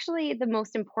the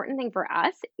most important thing for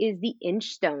us is the inch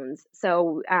stones.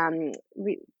 So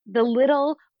the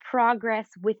little progress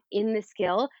within the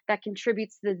skill that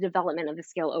contributes to the development of the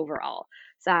skill overall.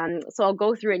 So I'll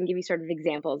go through it and give you sort of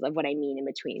examples of what I mean in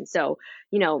between. So,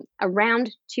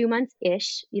 around 2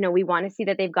 months-ish, we want to see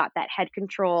that they've got that head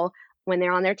control when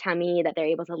they're on their tummy, that they're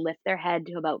able to lift their head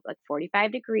to about like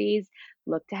 45 degrees,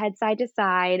 look to head side to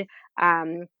side.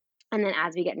 And then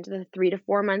as we get into the 3 to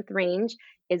 4 month range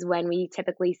is when we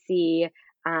typically see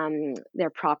they're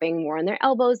propping more on their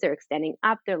elbows, they're extending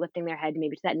up, they're lifting their head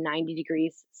maybe to that 90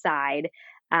 degrees side,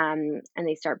 and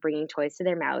they start bringing toys to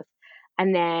their mouth.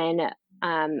 And then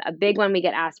A big one we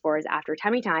get asked for is after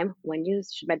tummy time,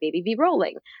 should my baby be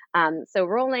rolling? So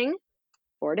rolling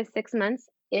 4 to 6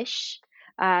 months-ish.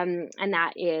 And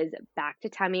that is back to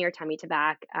tummy or tummy to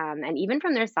back, and even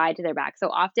from their side to their back. So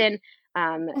often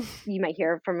you might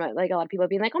hear from like a lot of people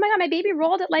being like, oh my God, my baby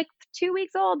rolled at like 2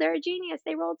 weeks old. They're a genius.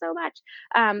 They rolled so much.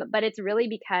 But it's really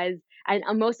because,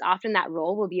 and most often that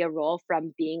roll will be a roll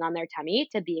from being on their tummy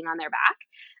to being on their back.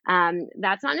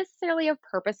 That's not necessarily a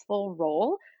purposeful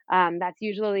roll. That's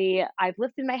usually, I've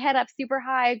lifted my head up super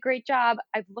high, great job.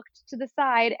 I've looked to the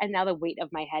side, and now the weight of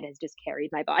my head has just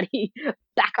carried my body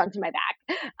back onto my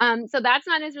back. So that's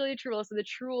not necessarily a true roll. So the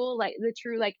true,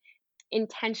 like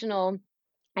intentional,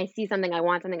 I see something, I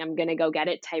want something, I'm gonna go get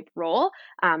it type roll,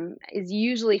 is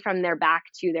usually from their back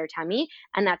to their tummy,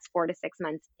 and that's 4 to 6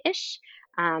 months-ish.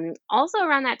 Also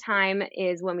around that time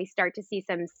is when we start to see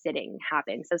some sitting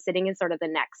happen. So sitting is sort of the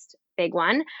next big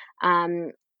one.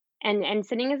 And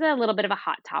sitting is a little bit of a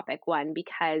hot topic one,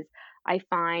 because I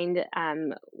find,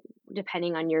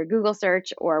 depending on your Google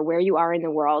search or where you are in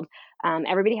the world,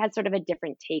 everybody has sort of a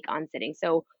different take on sitting.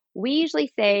 So we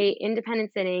usually say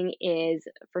independent sitting is,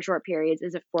 for short periods,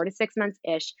 is a 4 to 6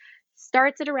 months-ish.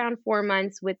 Starts at around 4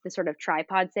 months with the sort of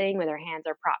tripod sitting where their hands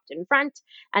are propped in front.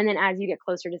 And then as you get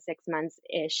closer to 6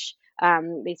 months-ish,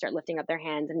 they start lifting up their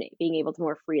hands and being able to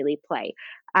more freely play.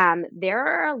 There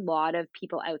are a lot of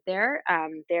people out there,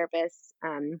 therapists,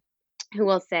 who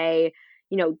will say,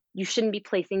 you shouldn't be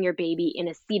placing your baby in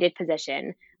a seated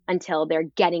position until they're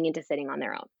getting into sitting on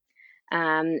their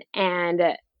own. And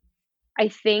I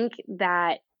think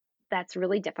that that's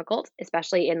really difficult,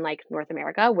 especially in like North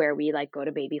America, where we like go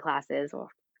to baby classes, or,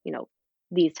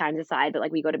 these times aside, but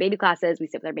like we go to baby classes, we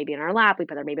sit with our baby in our lap, we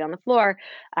put our baby on the floor.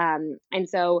 And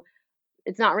so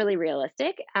it's not really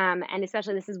realistic. And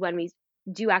especially this is when we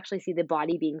do actually see the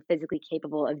body being physically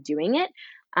capable of doing it.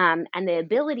 And the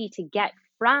ability to get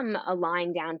from a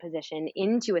lying down position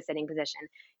into a sitting position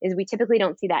is, we typically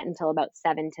don't see that until about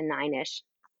 7 to 9-ish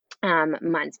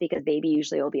months, because baby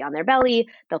usually will be on their belly,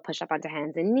 they'll push up onto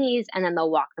hands and knees, and then they'll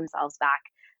walk themselves back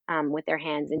with their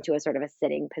hands into a sort of a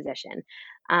sitting position.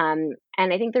 And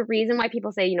I think the reason why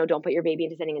people say, don't put your baby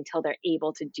into sitting until they're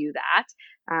able to do that,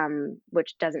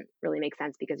 which doesn't really make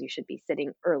sense, because you should be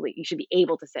sitting early. You should be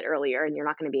able to sit earlier, and you're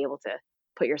not going to be able to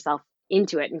put yourself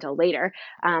into it until later.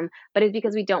 But it's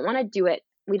because we don't want to do it.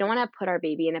 We don't want to put our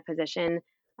baby in a position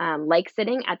like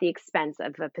sitting at the expense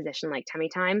of a position like tummy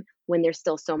time, when there's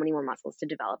still so many more muscles to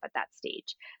develop at that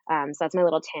stage. So that's my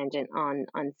little tangent on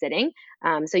sitting.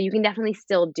 So you can definitely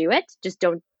still do it.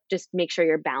 Just make sure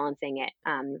you're balancing it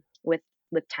with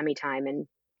tummy time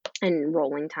and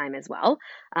rolling time as well.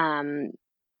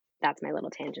 That's my little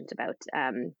tangent about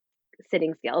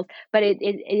sitting skills, but it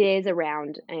is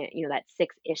around that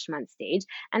 6-ish month stage.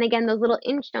 And again, those little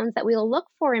inch stones that we'll look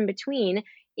for in between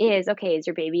is, okay, is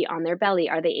your baby on their belly?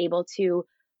 Are they able to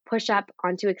push up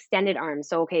onto extended arms?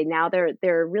 So okay, now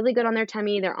they're really good on their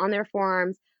tummy, they're on their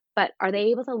forearms, but are they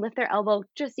able to lift their elbow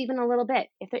just even a little bit?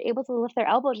 If they're able to lift their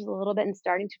elbow just a little bit and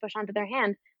starting to push onto their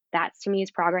hand, that's, to me,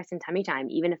 is progress in tummy time.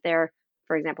 Even if they're,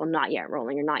 for example, not yet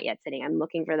rolling or not yet sitting, I'm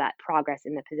looking for that progress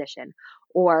in the position.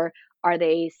 Or are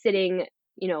they sitting,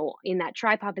 in that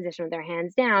tripod position with their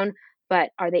hands down,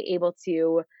 but are they able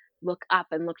to look up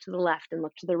and look to the left and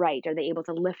look to the right? Are they able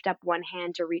to lift up one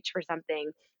hand to reach for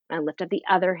something and lift up the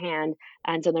other hand?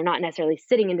 And so they're not necessarily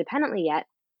sitting independently yet,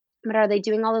 but are they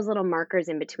doing all those little markers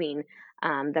in between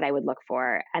that I would look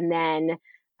for? And then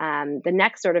the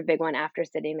next sort of big one after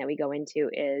sitting that we go into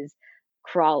is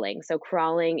crawling. So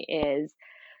crawling is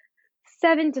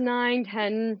 7 to 9,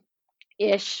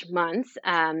 10-ish months,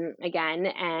 again,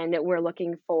 and we're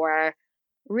looking for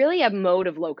really a mode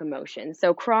of locomotion.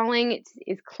 So crawling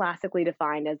is classically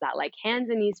defined as that like hands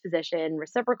and knees position,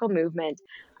 reciprocal movement.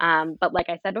 But like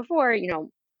I said before,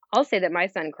 I'll say that my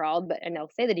son crawled, and I'll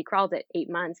say that he crawled at 8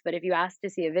 months. But if you asked to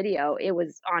see a video, it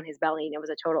was on his belly and it was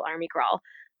a total army crawl.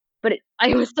 But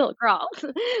I was still a crawl.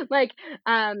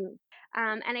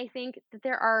 And I think that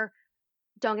there are,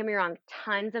 don't get me wrong,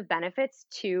 tons of benefits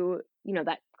to,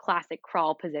 that classic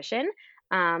crawl position.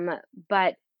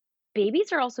 But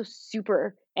babies are also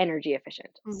super energy efficient.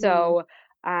 Mm-hmm. So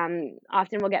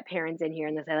often we'll get parents in here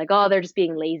and they say like, oh, they're just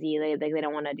being lazy. They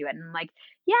don't want to do it. And I'm like,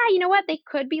 yeah, you know what? They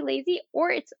could be lazy, or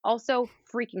it's also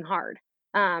freaking hard.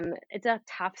 It's a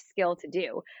tough skill to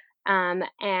do. And,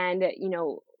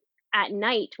 at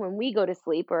night when we go to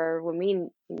sleep or when we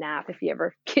nap, if you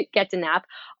ever get to nap,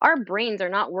 our brains are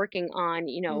not working on,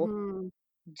 Mm-hmm.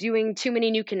 doing too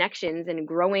many new connections and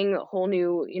growing a whole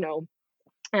new,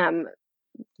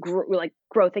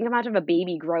 growth. Think how much of a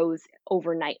baby grows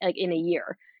overnight, like in a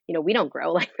year. we don't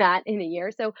grow like that in a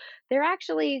year. So they're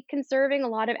actually conserving a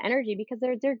lot of energy because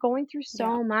they're going through Yeah.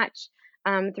 so much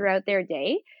throughout their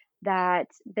day that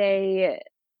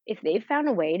if they've found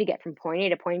a way to get from point A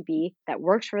to point B that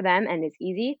works for them and is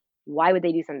easy, why would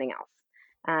they do something else?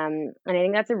 And I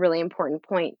think that's a really important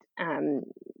point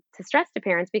to stress to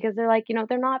parents because they're like,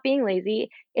 they're not being lazy.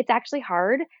 It's actually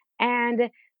hard. And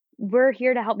we're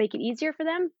here to help make it easier for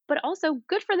them, but also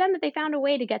good for them that they found a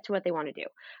way to get to what they want to do.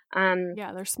 Um,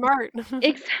 Yeah, they're smart.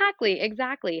 exactly,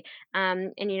 exactly.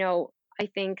 And, I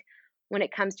think when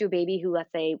it comes to a baby who,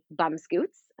 let's say, bum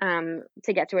scoots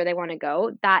to get to where they want to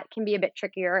go, that can be a bit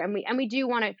trickier. And we do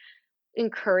want to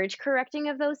encourage correcting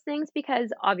of those things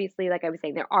because obviously, like I was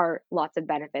saying, there are lots of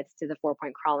benefits to the 4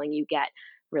 point crawling. You get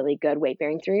really good weight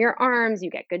bearing through your arms, you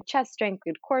get good chest strength,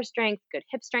 good core strength, good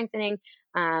hip strengthening.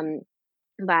 Um,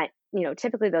 but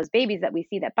typically those babies that we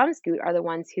see that bum scoot are the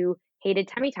ones who hated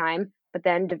tummy time, but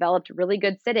then developed really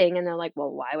good sitting, and they're like,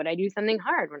 well, why would I do something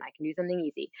hard when I can do something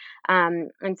easy?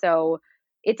 And so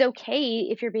it's okay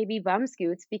if your baby bum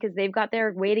scoots because they've got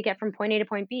their way to get from point A to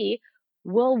point B.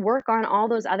 We'll work on all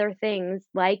those other things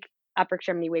like upper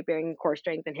extremity weight bearing, core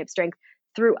strength, and hip strength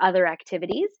through other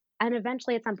activities. And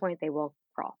eventually, at some point, they will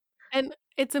crawl. And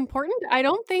it's important. I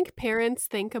don't think parents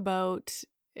think about,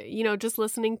 just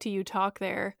listening to you talk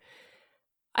there.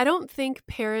 I don't think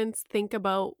parents think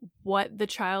about what the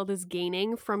child is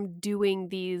gaining from doing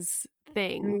these Mm,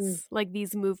 things, like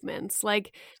these movements,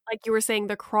 like you were saying,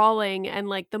 the crawling and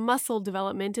like the muscle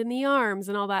development in the arms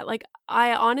and all that. Like,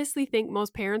 I honestly think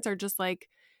most parents are just like,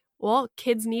 well,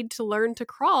 kids need to learn to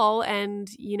crawl, and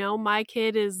my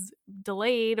kid is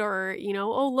delayed, or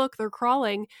oh, look, they're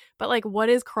crawling. But like, what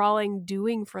is crawling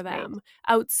doing for right. them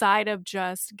outside of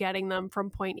just getting them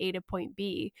from point A to point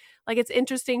B? Like, it's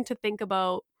interesting to think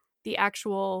about the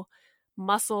actual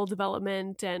muscle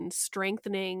development and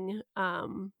strengthening,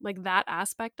 like that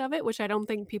aspect of it, which I don't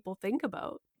think people think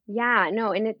about. Yeah,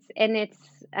 no, and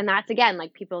that's again,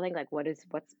 like people think like what's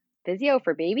physio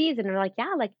for babies? And they're like,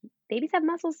 yeah, like babies have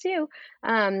muscles too.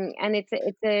 And it's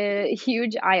a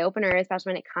huge eye opener,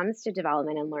 especially when it comes to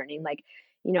development and learning. Like,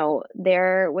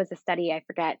 there was a study, I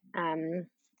forget, I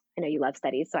know you love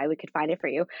studies, so we could find it for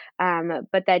you.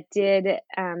 But that did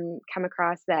come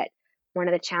across that one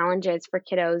of the challenges for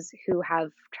kiddos who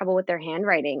have trouble with their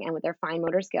handwriting and with their fine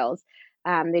motor skills,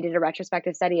 they did a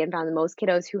retrospective study and found the most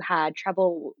kiddos who had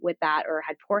trouble with that or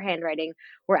had poor handwriting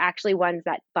were actually ones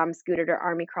that bum scooted or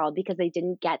army crawled because they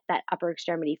didn't get that upper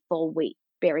extremity full weight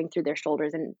bearing through their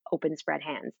shoulders and open spread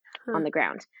hands Huh. on the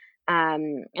ground.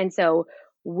 And so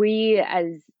we,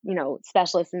 as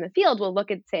specialists in the field, will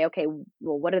look and say, okay,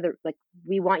 well, what are the like?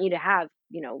 We want you to have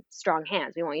strong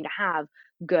hands. We want you to have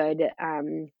good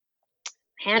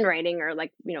handwriting or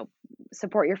like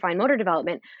support your fine motor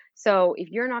development. So if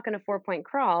you're not going to 4 point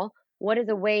crawl, what is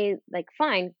a way, like,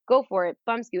 fine, go for it,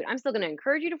 bum scoot, I'm still going to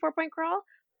encourage you to 4 point crawl,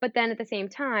 but then at the same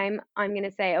time I'm going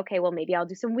to say, okay, well, maybe I'll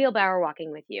do some wheelbarrow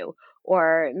walking with you,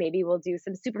 or maybe we'll do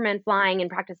some superman flying and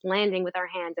practice landing with our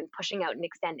hands and pushing out and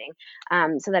extending,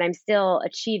 so that I'm still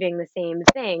achieving the same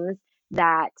things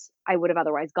that I would have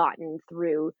otherwise gotten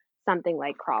through something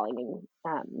like crawling,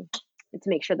 to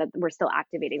make sure that we're still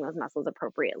activating those muscles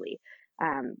appropriately.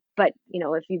 But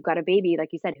if you've got a baby, like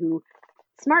you said, who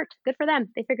smart, good for them.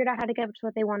 They figured out how to get to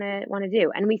what they want to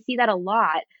do, and we see that a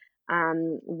lot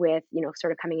with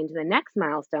sort of coming into the next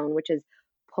milestone, which is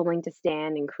pulling to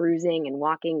stand and cruising and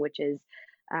walking, which is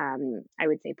I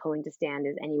would say pulling to stand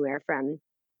is anywhere from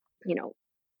you know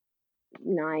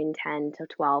 9, 10 to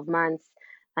 12 months.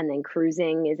 And then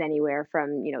cruising is anywhere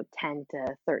from, 10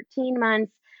 to 13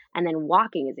 months. And then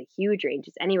walking is a huge range.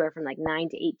 It's anywhere from like 9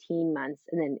 to 18 months.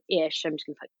 And then ish, I'm just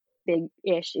going to put big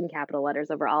ish in capital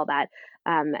letters over all that.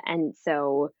 And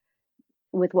so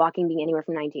with walking being anywhere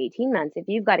from 9 to 18 months, if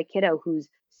you've got a kiddo who's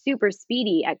super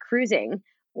speedy at cruising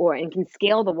and can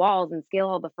scale the walls and scale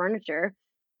all the furniture,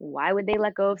 why would they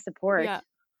let go of support Yeah.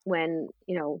 when,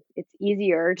 it's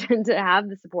easier to have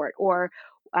the support? Or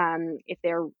if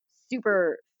they're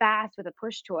super fast with a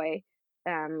push toy,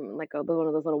 like one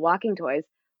of those little walking toys,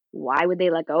 why would they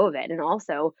let go of it? And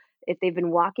also, if they've been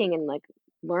walking and like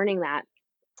learning that,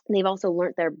 they've also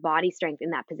learned their body strength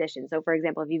in that position. So, for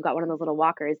example, if you've got one of those little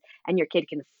walkers and your kid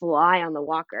can fly on the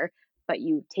walker, but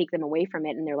you take them away from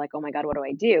it and they're like, oh my God, what do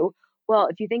I do? Well,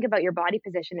 if you think about your body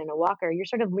position in a walker, you're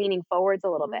sort of leaning forwards a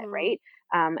little bit, Hmm. right?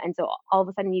 And so all of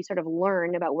a sudden you sort of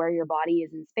learn about where your body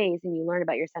is in space and you learn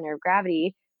about your center of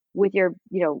gravity with your,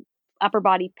 upper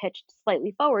body pitched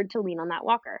slightly forward to lean on that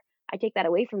walker. I take that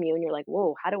away from you and you're like,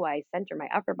 whoa, how do I center my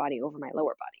upper body over my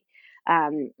lower body?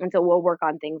 And so we'll work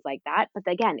on things like that. But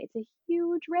again, it's a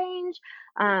huge range.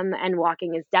 And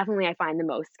walking is definitely, I find, the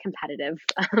most competitive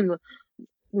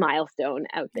milestone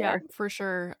out Yeah, there. for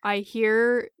sure. I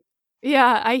hear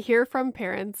from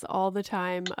parents all the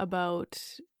time about,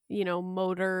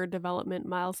 motor development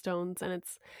milestones. And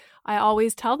I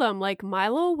always tell them, like,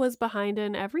 Milo was behind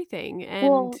in everything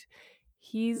and Well,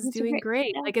 he's it's a doing great,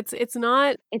 great. yeah, Like, it's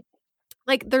not it's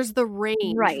like there's the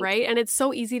range, right. right? And it's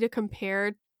so easy to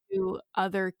compare to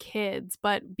other kids.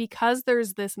 But because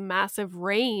there's this massive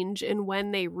range in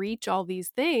when they reach all these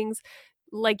things,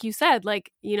 like you said,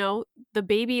 like, the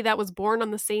baby that was born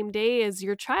on the same day as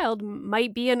your child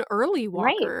might be an early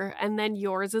Right. walker, and then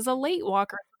yours is a late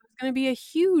walker. There's going to be a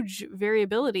huge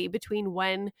variability between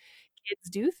when kids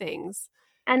do things.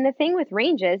 And the thing with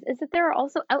ranges is that there are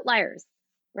also outliers,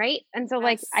 right? And so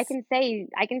like Yes. I can say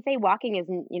walking is,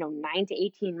 9 to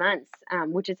 18 months,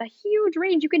 which is a huge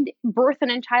range. You can birth an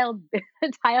entire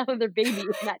child or baby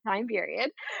in that time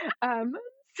period. Um,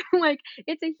 so like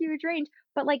it's a huge range,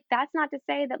 but like that's not to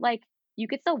say that like you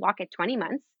could still walk at 20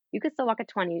 months. You could still walk at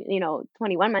 20,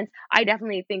 21 months. I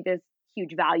definitely think there's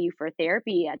huge value for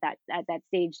therapy at that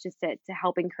stage just to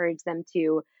help encourage them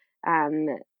to um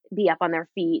be up on their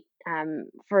feet,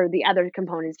 for the other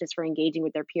components, just for engaging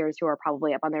with their peers who are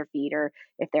probably up on their feet, or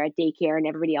if they're at daycare and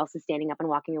everybody else is standing up and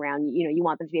walking around, you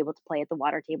want them to be able to play at the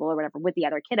water table or whatever with the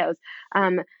other kiddos.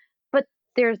 Um, but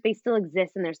they still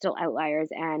exist and they're still outliers,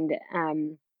 and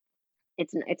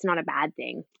it's not a bad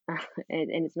thing.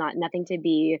 And it's not nothing to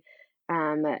be,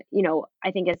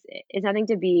 I think it's nothing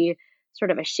to be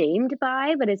sort of ashamed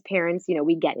by. But as parents,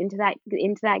 we get into that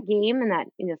game, and that,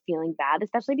 feeling bad,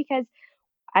 especially because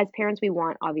as parents, we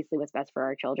want obviously what's best for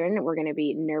our children. We're going to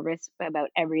be nervous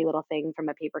about every little thing from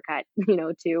a paper cut,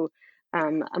 to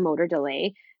a motor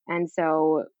delay. And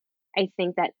so I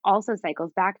think that also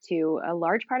cycles back to a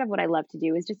large part of what I love to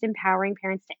do is just empowering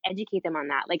parents to educate them on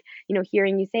that. Like,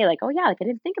 hearing you say like, oh yeah, like I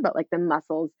didn't think about like the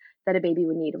muscles that a baby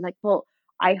would need. I'm like, well,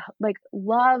 like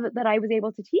love that I was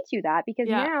able to teach you that, because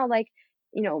Yeah. now like,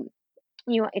 you know,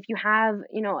 if you have,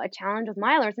 a challenge with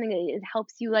Milo or something, it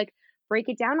helps you like break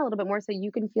it down a little bit more so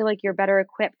you can feel like you're better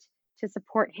equipped to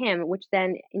support him, which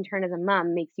then in turn as a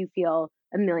mom makes you feel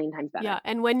a million times better. Yeah,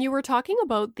 and when you were talking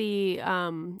about the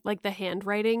like the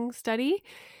handwriting study,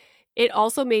 it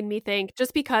also made me think,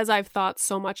 just because I've thought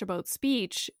so much about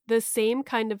speech, the same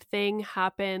kind of thing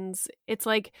happens. It's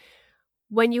like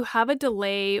when you have a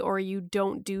delay or you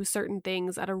don't do certain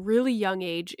things at a really young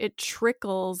age, it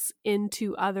trickles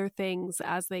into other things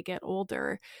as they get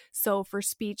older. So for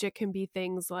speech, it can be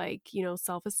things like,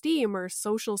 self-esteem or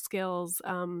social skills,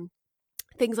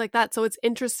 things like that. So it's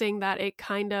interesting that it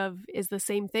kind of is the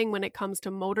same thing when it comes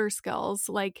to motor skills,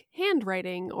 like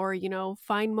handwriting or,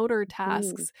 fine motor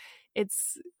Mm, tasks.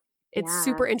 It's it's yeah.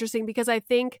 super interesting because I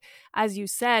think, as you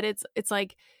said, it's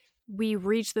like we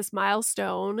reach this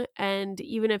milestone, and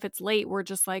even if it's late, we're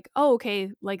just like, oh,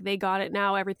 okay, like they got it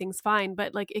now, everything's fine.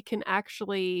 But like it can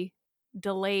actually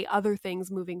delay other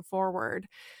things moving forward.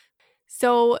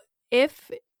 So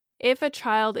if if a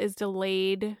child is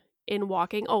delayed in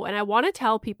walking, oh, and I want to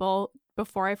tell people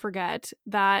before I forget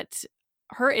that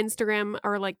her Instagram,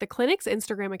 or like the clinic's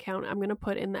Instagram account, I'm going to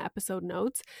put in the episode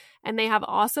notes, and they have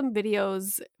awesome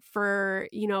videos for,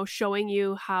 showing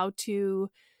you how to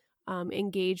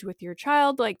engage with your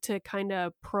child, like to kind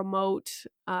of promote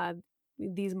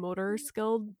these motor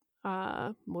skills,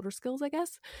 I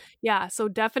guess. Yeah, so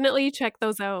definitely check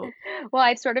those out. Well,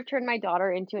 I've sort of turned my daughter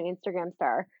into an Instagram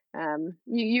star.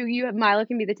 You have Milo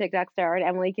can be the TikTok star, and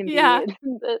Emily can Yeah. be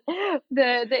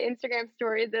the Instagram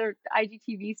story, the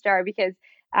IGTV star, because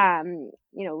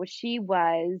she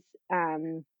was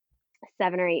um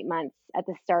 7 or 8 months at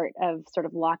the start of sort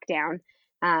of lockdown.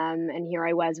 And here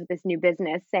I was with this new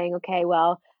business saying, okay,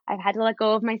 well, I've had to let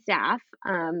go of my staff.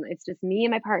 It's just me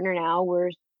and my partner now. We're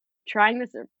trying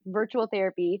this virtual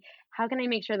therapy. How can I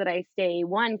make sure that I stay,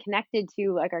 one, connected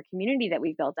to like our community that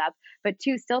we've built up, but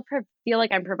two, still feel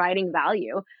like I'm providing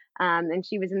value. And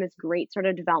she was in this great sort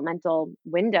of developmental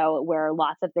window where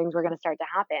lots of things were going to start to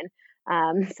happen.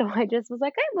 So I just was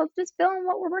like, hey, let's just film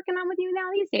what we're working on with you now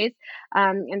these days.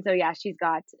 And so, yeah,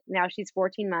 she's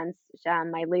 14 months.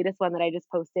 My latest one that I just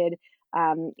posted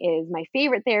is my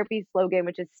favorite therapy slogan,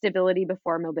 which is stability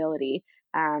before mobility.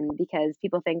 Because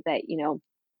people think that,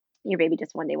 your baby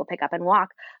just one day will pick up and walk,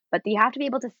 but you have to be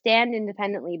able to stand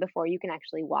independently before you can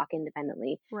actually walk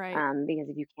independently. Right. Because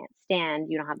if you can't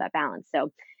stand, you don't have that balance.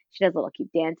 So she does a little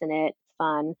cute dance in it. It's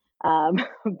fun.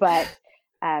 But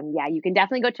yeah, you can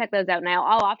definitely go check those out. And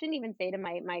I'll often even say to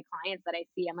my clients that I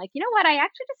see, I'm like, you know what, I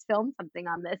actually just filmed something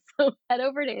on this. So head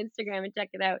over to Instagram and check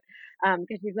it out.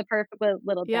 Because she's the perfect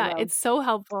little Yeah, demo. it's so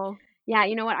helpful. Yeah,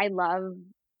 you know what? I love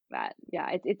that. Yeah,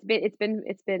 it's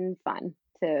been fun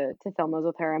to film those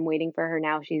with her. I'm waiting for her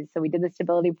now. So we did the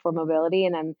stability before mobility,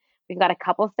 and we've got a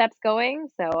couple steps going.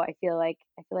 So I feel like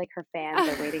her fans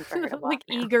are waiting for her to walk Like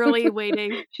now. eagerly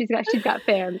waiting. She's got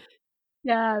fans.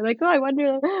 Yeah, like, oh, I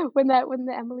wonder when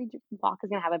the walk is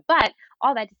gonna happen. But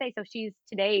all that to say, so she's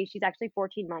actually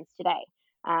 14 months today.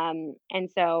 And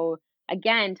so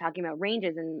again, talking about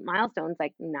ranges and milestones,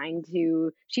 like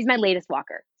she's my latest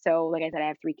walker. So like I said, I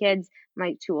have 3 kids.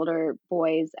 My 2 older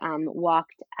boys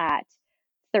walked at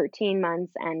 13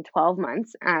 months and 12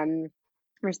 months.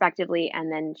 Respectively,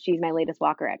 and then she's my latest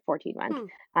walker at 14 months.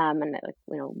 Hmm. And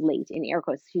late in air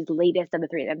quotes, she's the latest of the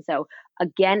 3 of them. So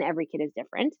again, every kid is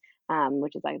different,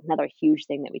 which is like another huge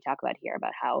thing that we talk about here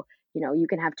about how you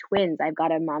can have twins. I've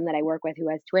got a mom that I work with who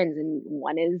has twins, and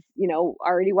one is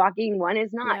already walking, one is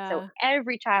not. So Yeah.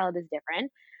 every child is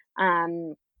different.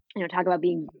 Talk about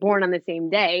being born on the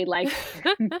same day, like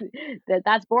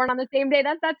that's born on the same day.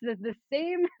 That's the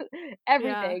same Yeah.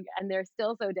 everything, and they're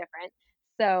still so different.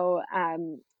 So,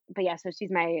 but yeah, so she's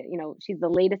the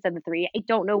latest of the 3. I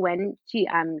don't know when she's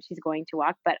going to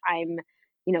walk, but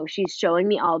she's showing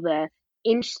me all the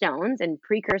inch stones and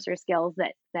precursor skills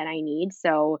that I need.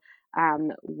 So,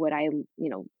 would I,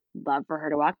 love for her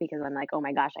to walk, because I'm like, oh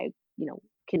my gosh, I,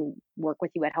 can work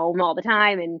with you at home all the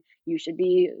time, and you should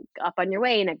be up on your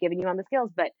way, and I've given you all the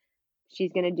skills, but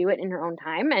she's going to do it in her own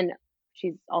time. And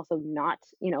she's also not,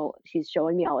 she's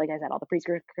showing me like I said, all the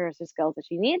precursor skills that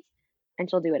she needs, and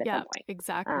she'll do it at Yeah, some point.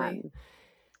 exactly.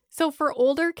 So for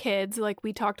older kids, like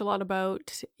we talked a lot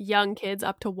about young kids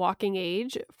up to walking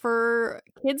age. For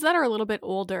kids that are a little bit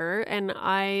older, and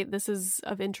this is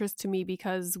of interest to me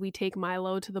because we take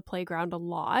Milo to the playground a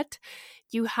lot.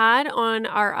 You had on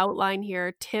our outline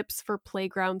here tips for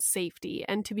playground safety.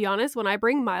 And to be honest, when I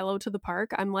bring Milo to the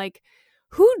park, I'm like,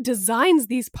 who designs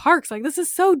these parks? Like, this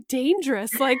is so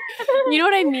dangerous. Like, you know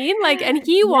what I mean? Like, and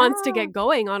he wants to Yeah. get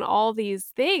going on all these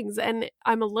things. And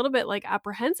I'm a little bit like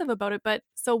apprehensive about it. But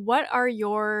so what are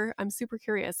I'm super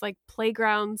curious, like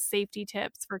playground safety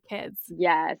tips for kids?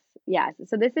 Yes, yes.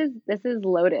 So this is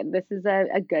loaded. This is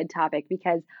a good topic,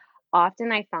 because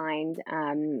often I find,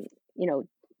 you know,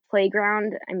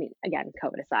 playground. I mean, again,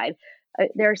 COVID aside,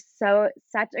 they're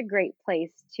such a great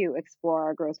place to explore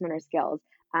our gross motor skills.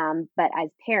 But as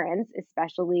parents,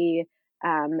 especially,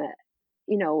 um,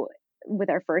 you know, with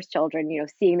our first children,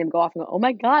 seeing them go off and go, oh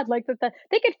my God, like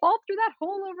they could fall through that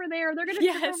hole over there. They're gonna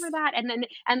trip over Yes. that. And then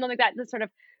like that, the sort of,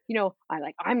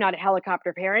 I'm not a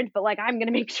helicopter parent, but like I'm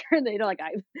gonna make sure they like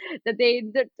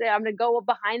that I'm gonna go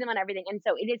behind them on everything. And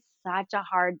so it is such a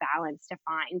hard balance to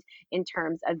find in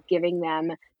terms of giving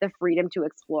them the freedom to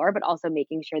explore, but also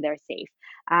making sure they're safe.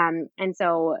 And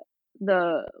so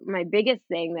my biggest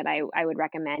thing that I would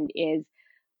recommend is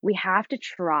we have to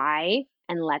try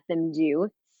and let them do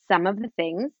some of the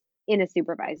things in a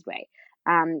supervised way.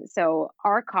 So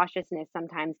our cautiousness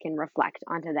sometimes can reflect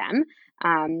onto them.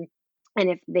 Um, and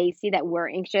if they see that we're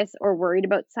anxious or worried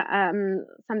about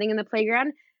something in the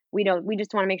playground, we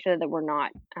just want to make sure that we're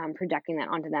not projecting that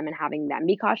onto them and having them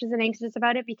be cautious and anxious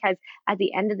about it, because at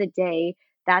the end of the day,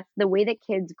 that's the way that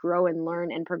kids grow and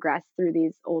learn and progress through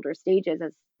these older stages,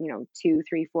 as 2,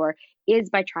 3, 4, is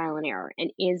by trial and error,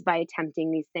 and is by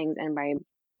attempting these things, and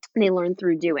they learn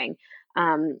through doing.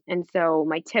 And so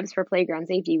my tips for playground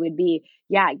safety would be,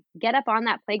 yeah, get up on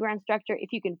that playground structure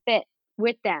if you can fit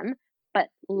with them, but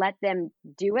let them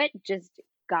do it. Just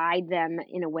guide them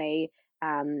in a way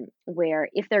where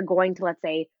if they're going to, let's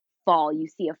say, fall, you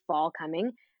see a fall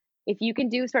coming. If you can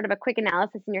do sort of a quick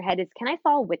analysis in your head is, can I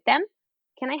fall with them?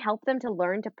 Can I help them to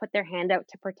learn to put their hand out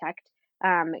to protect?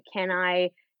 Can I,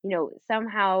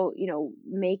 somehow,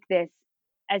 make this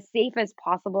as safe as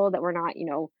possible, that we're not,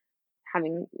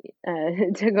 having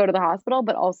to go to the hospital,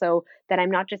 but also that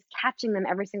I'm not just catching them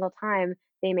every single time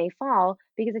they may fall.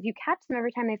 Because if you catch them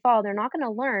every time they fall, they're not going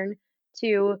to learn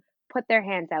to put their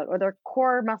hands out, or their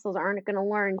core muscles aren't going to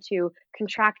learn to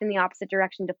contract in the opposite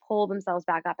direction to pull themselves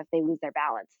back up if they lose their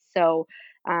balance. So,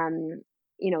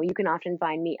 you can often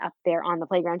find me up there on the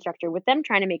playground structure with them,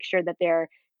 trying to make sure that they're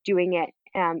doing it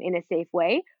in a safe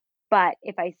way. But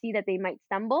if I see that they might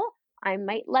stumble, I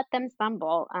might let them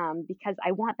stumble, because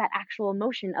I want that actual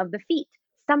motion of the feet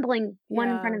stumbling one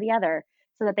in front Yeah. of the other,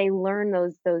 so that they learn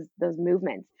those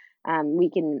movements. We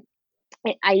can.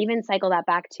 I even cycle that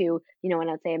back to, when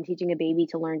I'd say I'm teaching a baby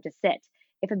to learn to sit.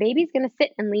 If a baby's going to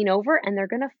sit and lean over and they're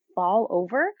going to fall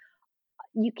over,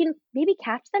 you can maybe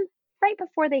catch them right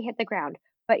before they hit the ground.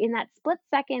 But in that split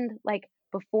second, like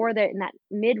before they're in that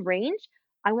mid range,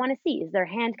 I want to see, is their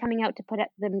hand coming out to put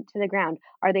them to the ground?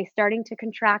 Are they starting to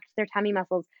contract their tummy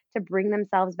muscles to bring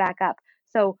themselves back up?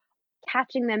 So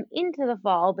catching them into the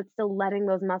fall, but still letting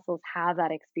those muscles have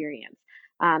that experience.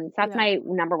 So that's my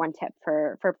number one tip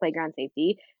for playground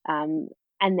safety. And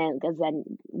then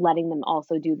letting them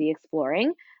also do the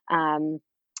exploring. And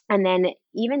then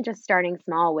even just starting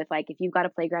small with, like, if you've got a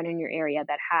playground in your area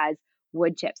that has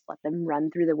wood chips, let them run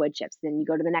through the wood chips. Then you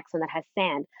go to the next one that has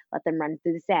sand, let them run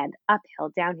through the sand,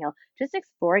 uphill, downhill. Just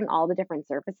exploring all the different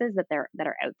surfaces that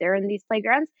are out there in these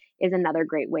playgrounds is another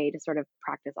great way to sort of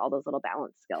practice all those little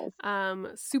balance skills.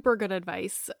 Super good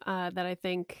advice that I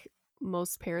think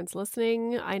most parents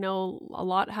listening, I know a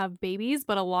lot have babies,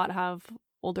 but a lot have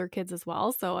older kids as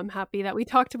well. So I'm happy that we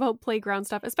talked about playground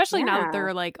stuff, especially now that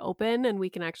they're like open and we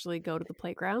can actually go to the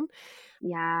playground.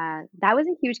 Yeah, that was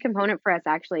a huge component for us,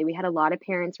 actually. We had a lot of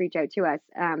parents reach out to us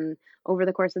over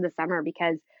the course of the summer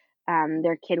because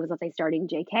their kid was, let's say, starting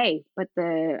JK,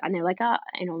 and they're like,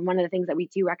 one of the things that we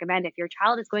do recommend, if your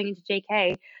child is going into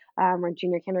JK or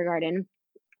junior kindergarten,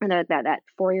 or that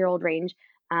 4-year-old range,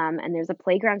 and there's a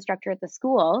playground structure at the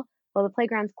school, well, the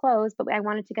playground's closed, but I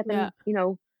wanted to get them,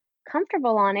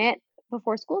 comfortable on it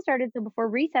before school started. So before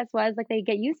recess was, like, they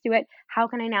get used to it. How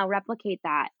can I now replicate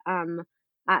that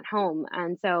at home?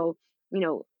 And so,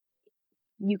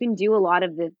 you can do a lot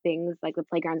of the things like the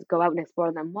playgrounds, go out and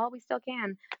explore them. Well, we still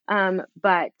can.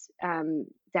 But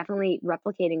definitely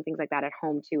replicating things like that at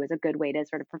home too is a good way to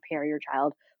sort of prepare your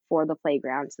child for the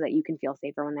playground so that you can feel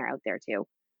safer when they're out there too.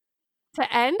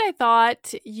 To end, I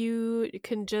thought you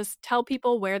can just tell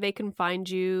people where they can find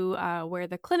you, where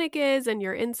the clinic is, and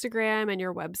your Instagram and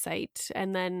your website.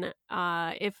 And then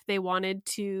if they wanted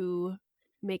to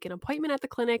make an appointment at the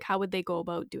clinic, how would they go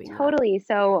about doing that? Totally.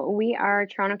 So we are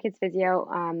Toronto Kids Physio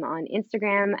on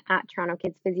Instagram at Toronto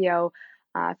Kids Physio,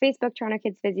 Facebook Toronto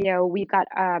Kids Physio. We've got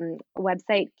a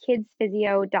website,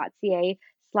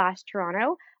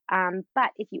 kidsphysio.ca/Toronto.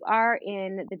 But if you are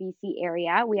in the BC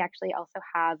area, we actually also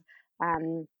have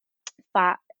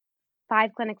 5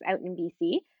 clinics out in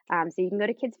BC. So you can go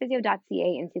to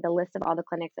kidsphysio.ca and see the list of all the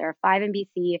clinics. There are 5 in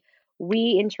BC.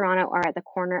 We in Toronto are at the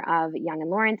corner of Yonge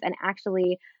and Lawrence. And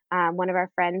actually, one of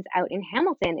our friends out in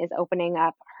Hamilton is opening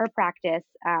up her practice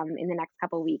in the next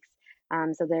couple of weeks.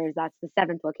 So that's the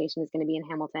 7th location is going to be in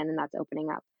Hamilton, and that's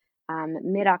opening up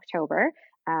mid-October.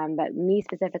 But me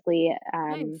specifically,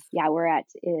 Nice. we're at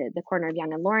the corner of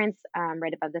Yonge and Lawrence,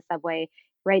 right above the subway,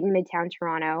 right in Midtown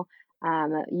Toronto.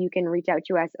 You can reach out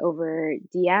to us over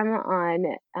DM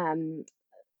on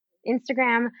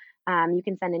Instagram. You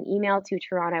can send an email to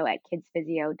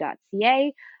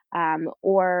toronto@kidsphysio.ca.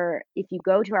 Or if you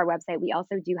go to our website, we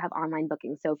also do have online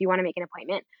booking. So if you want to make an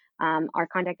appointment, our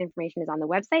contact information is on the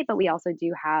website, but we also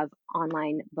do have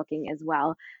online booking as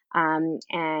well. And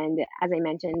as I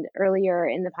mentioned earlier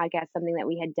in the podcast, something that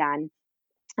we had done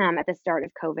at the start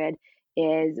of COVID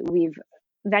is we've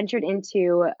ventured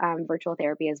into virtual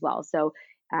therapy as well. So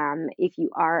if you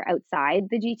are outside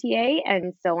the GTA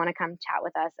and still want to come chat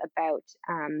with us about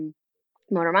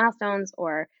motor milestones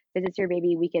or visits your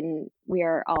baby, we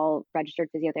are all registered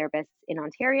physiotherapists in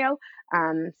Ontario.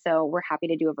 So we're happy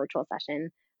to do a virtual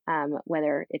session,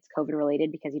 whether it's COVID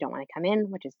related because you don't want to come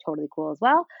in, which is totally cool as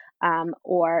well.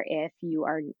 Or if you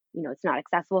are, it's not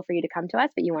accessible for you to come to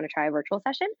us, but you want to try a virtual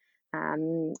session.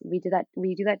 We do that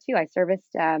too. I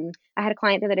had a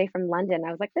client the other day from London.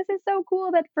 I was like, this is so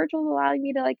cool that virtual is allowing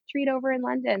me to like treat over in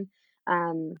London.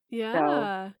 So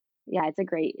yeah, it's a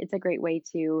great way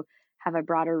to have a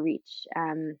broader reach,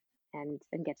 and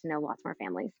get to know lots more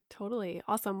families. Totally.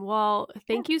 Awesome. Well,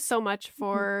 thank you so much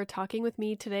for talking with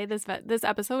me today. This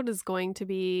episode is going to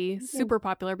be super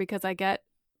popular because I get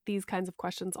these kinds of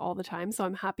questions all the time. So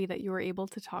I'm happy that you were able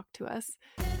to talk to us.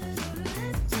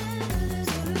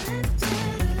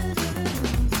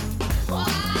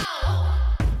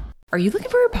 Are you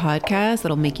looking for a podcast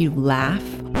that'll make you laugh?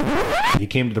 You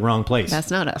came to the wrong place.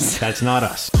 That's not us. That's not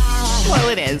us. Well,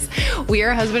 it is. We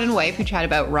are a husband and wife who chat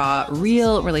about raw,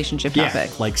 real relationship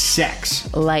topics. Like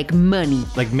sex. Like money.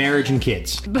 Like marriage and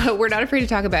kids. But we're not afraid to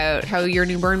talk about how your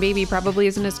newborn baby probably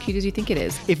isn't as cute as you think it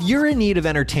is. If you're in need of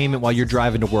entertainment while you're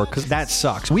driving to work, because that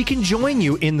sucks, we can join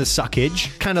you in the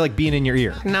suckage, kind of like being in your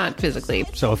ear. Not physically.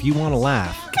 So if you want to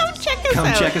laugh, Come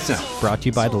check us out. Brought to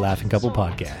you by the Laughing Couple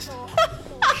Podcast.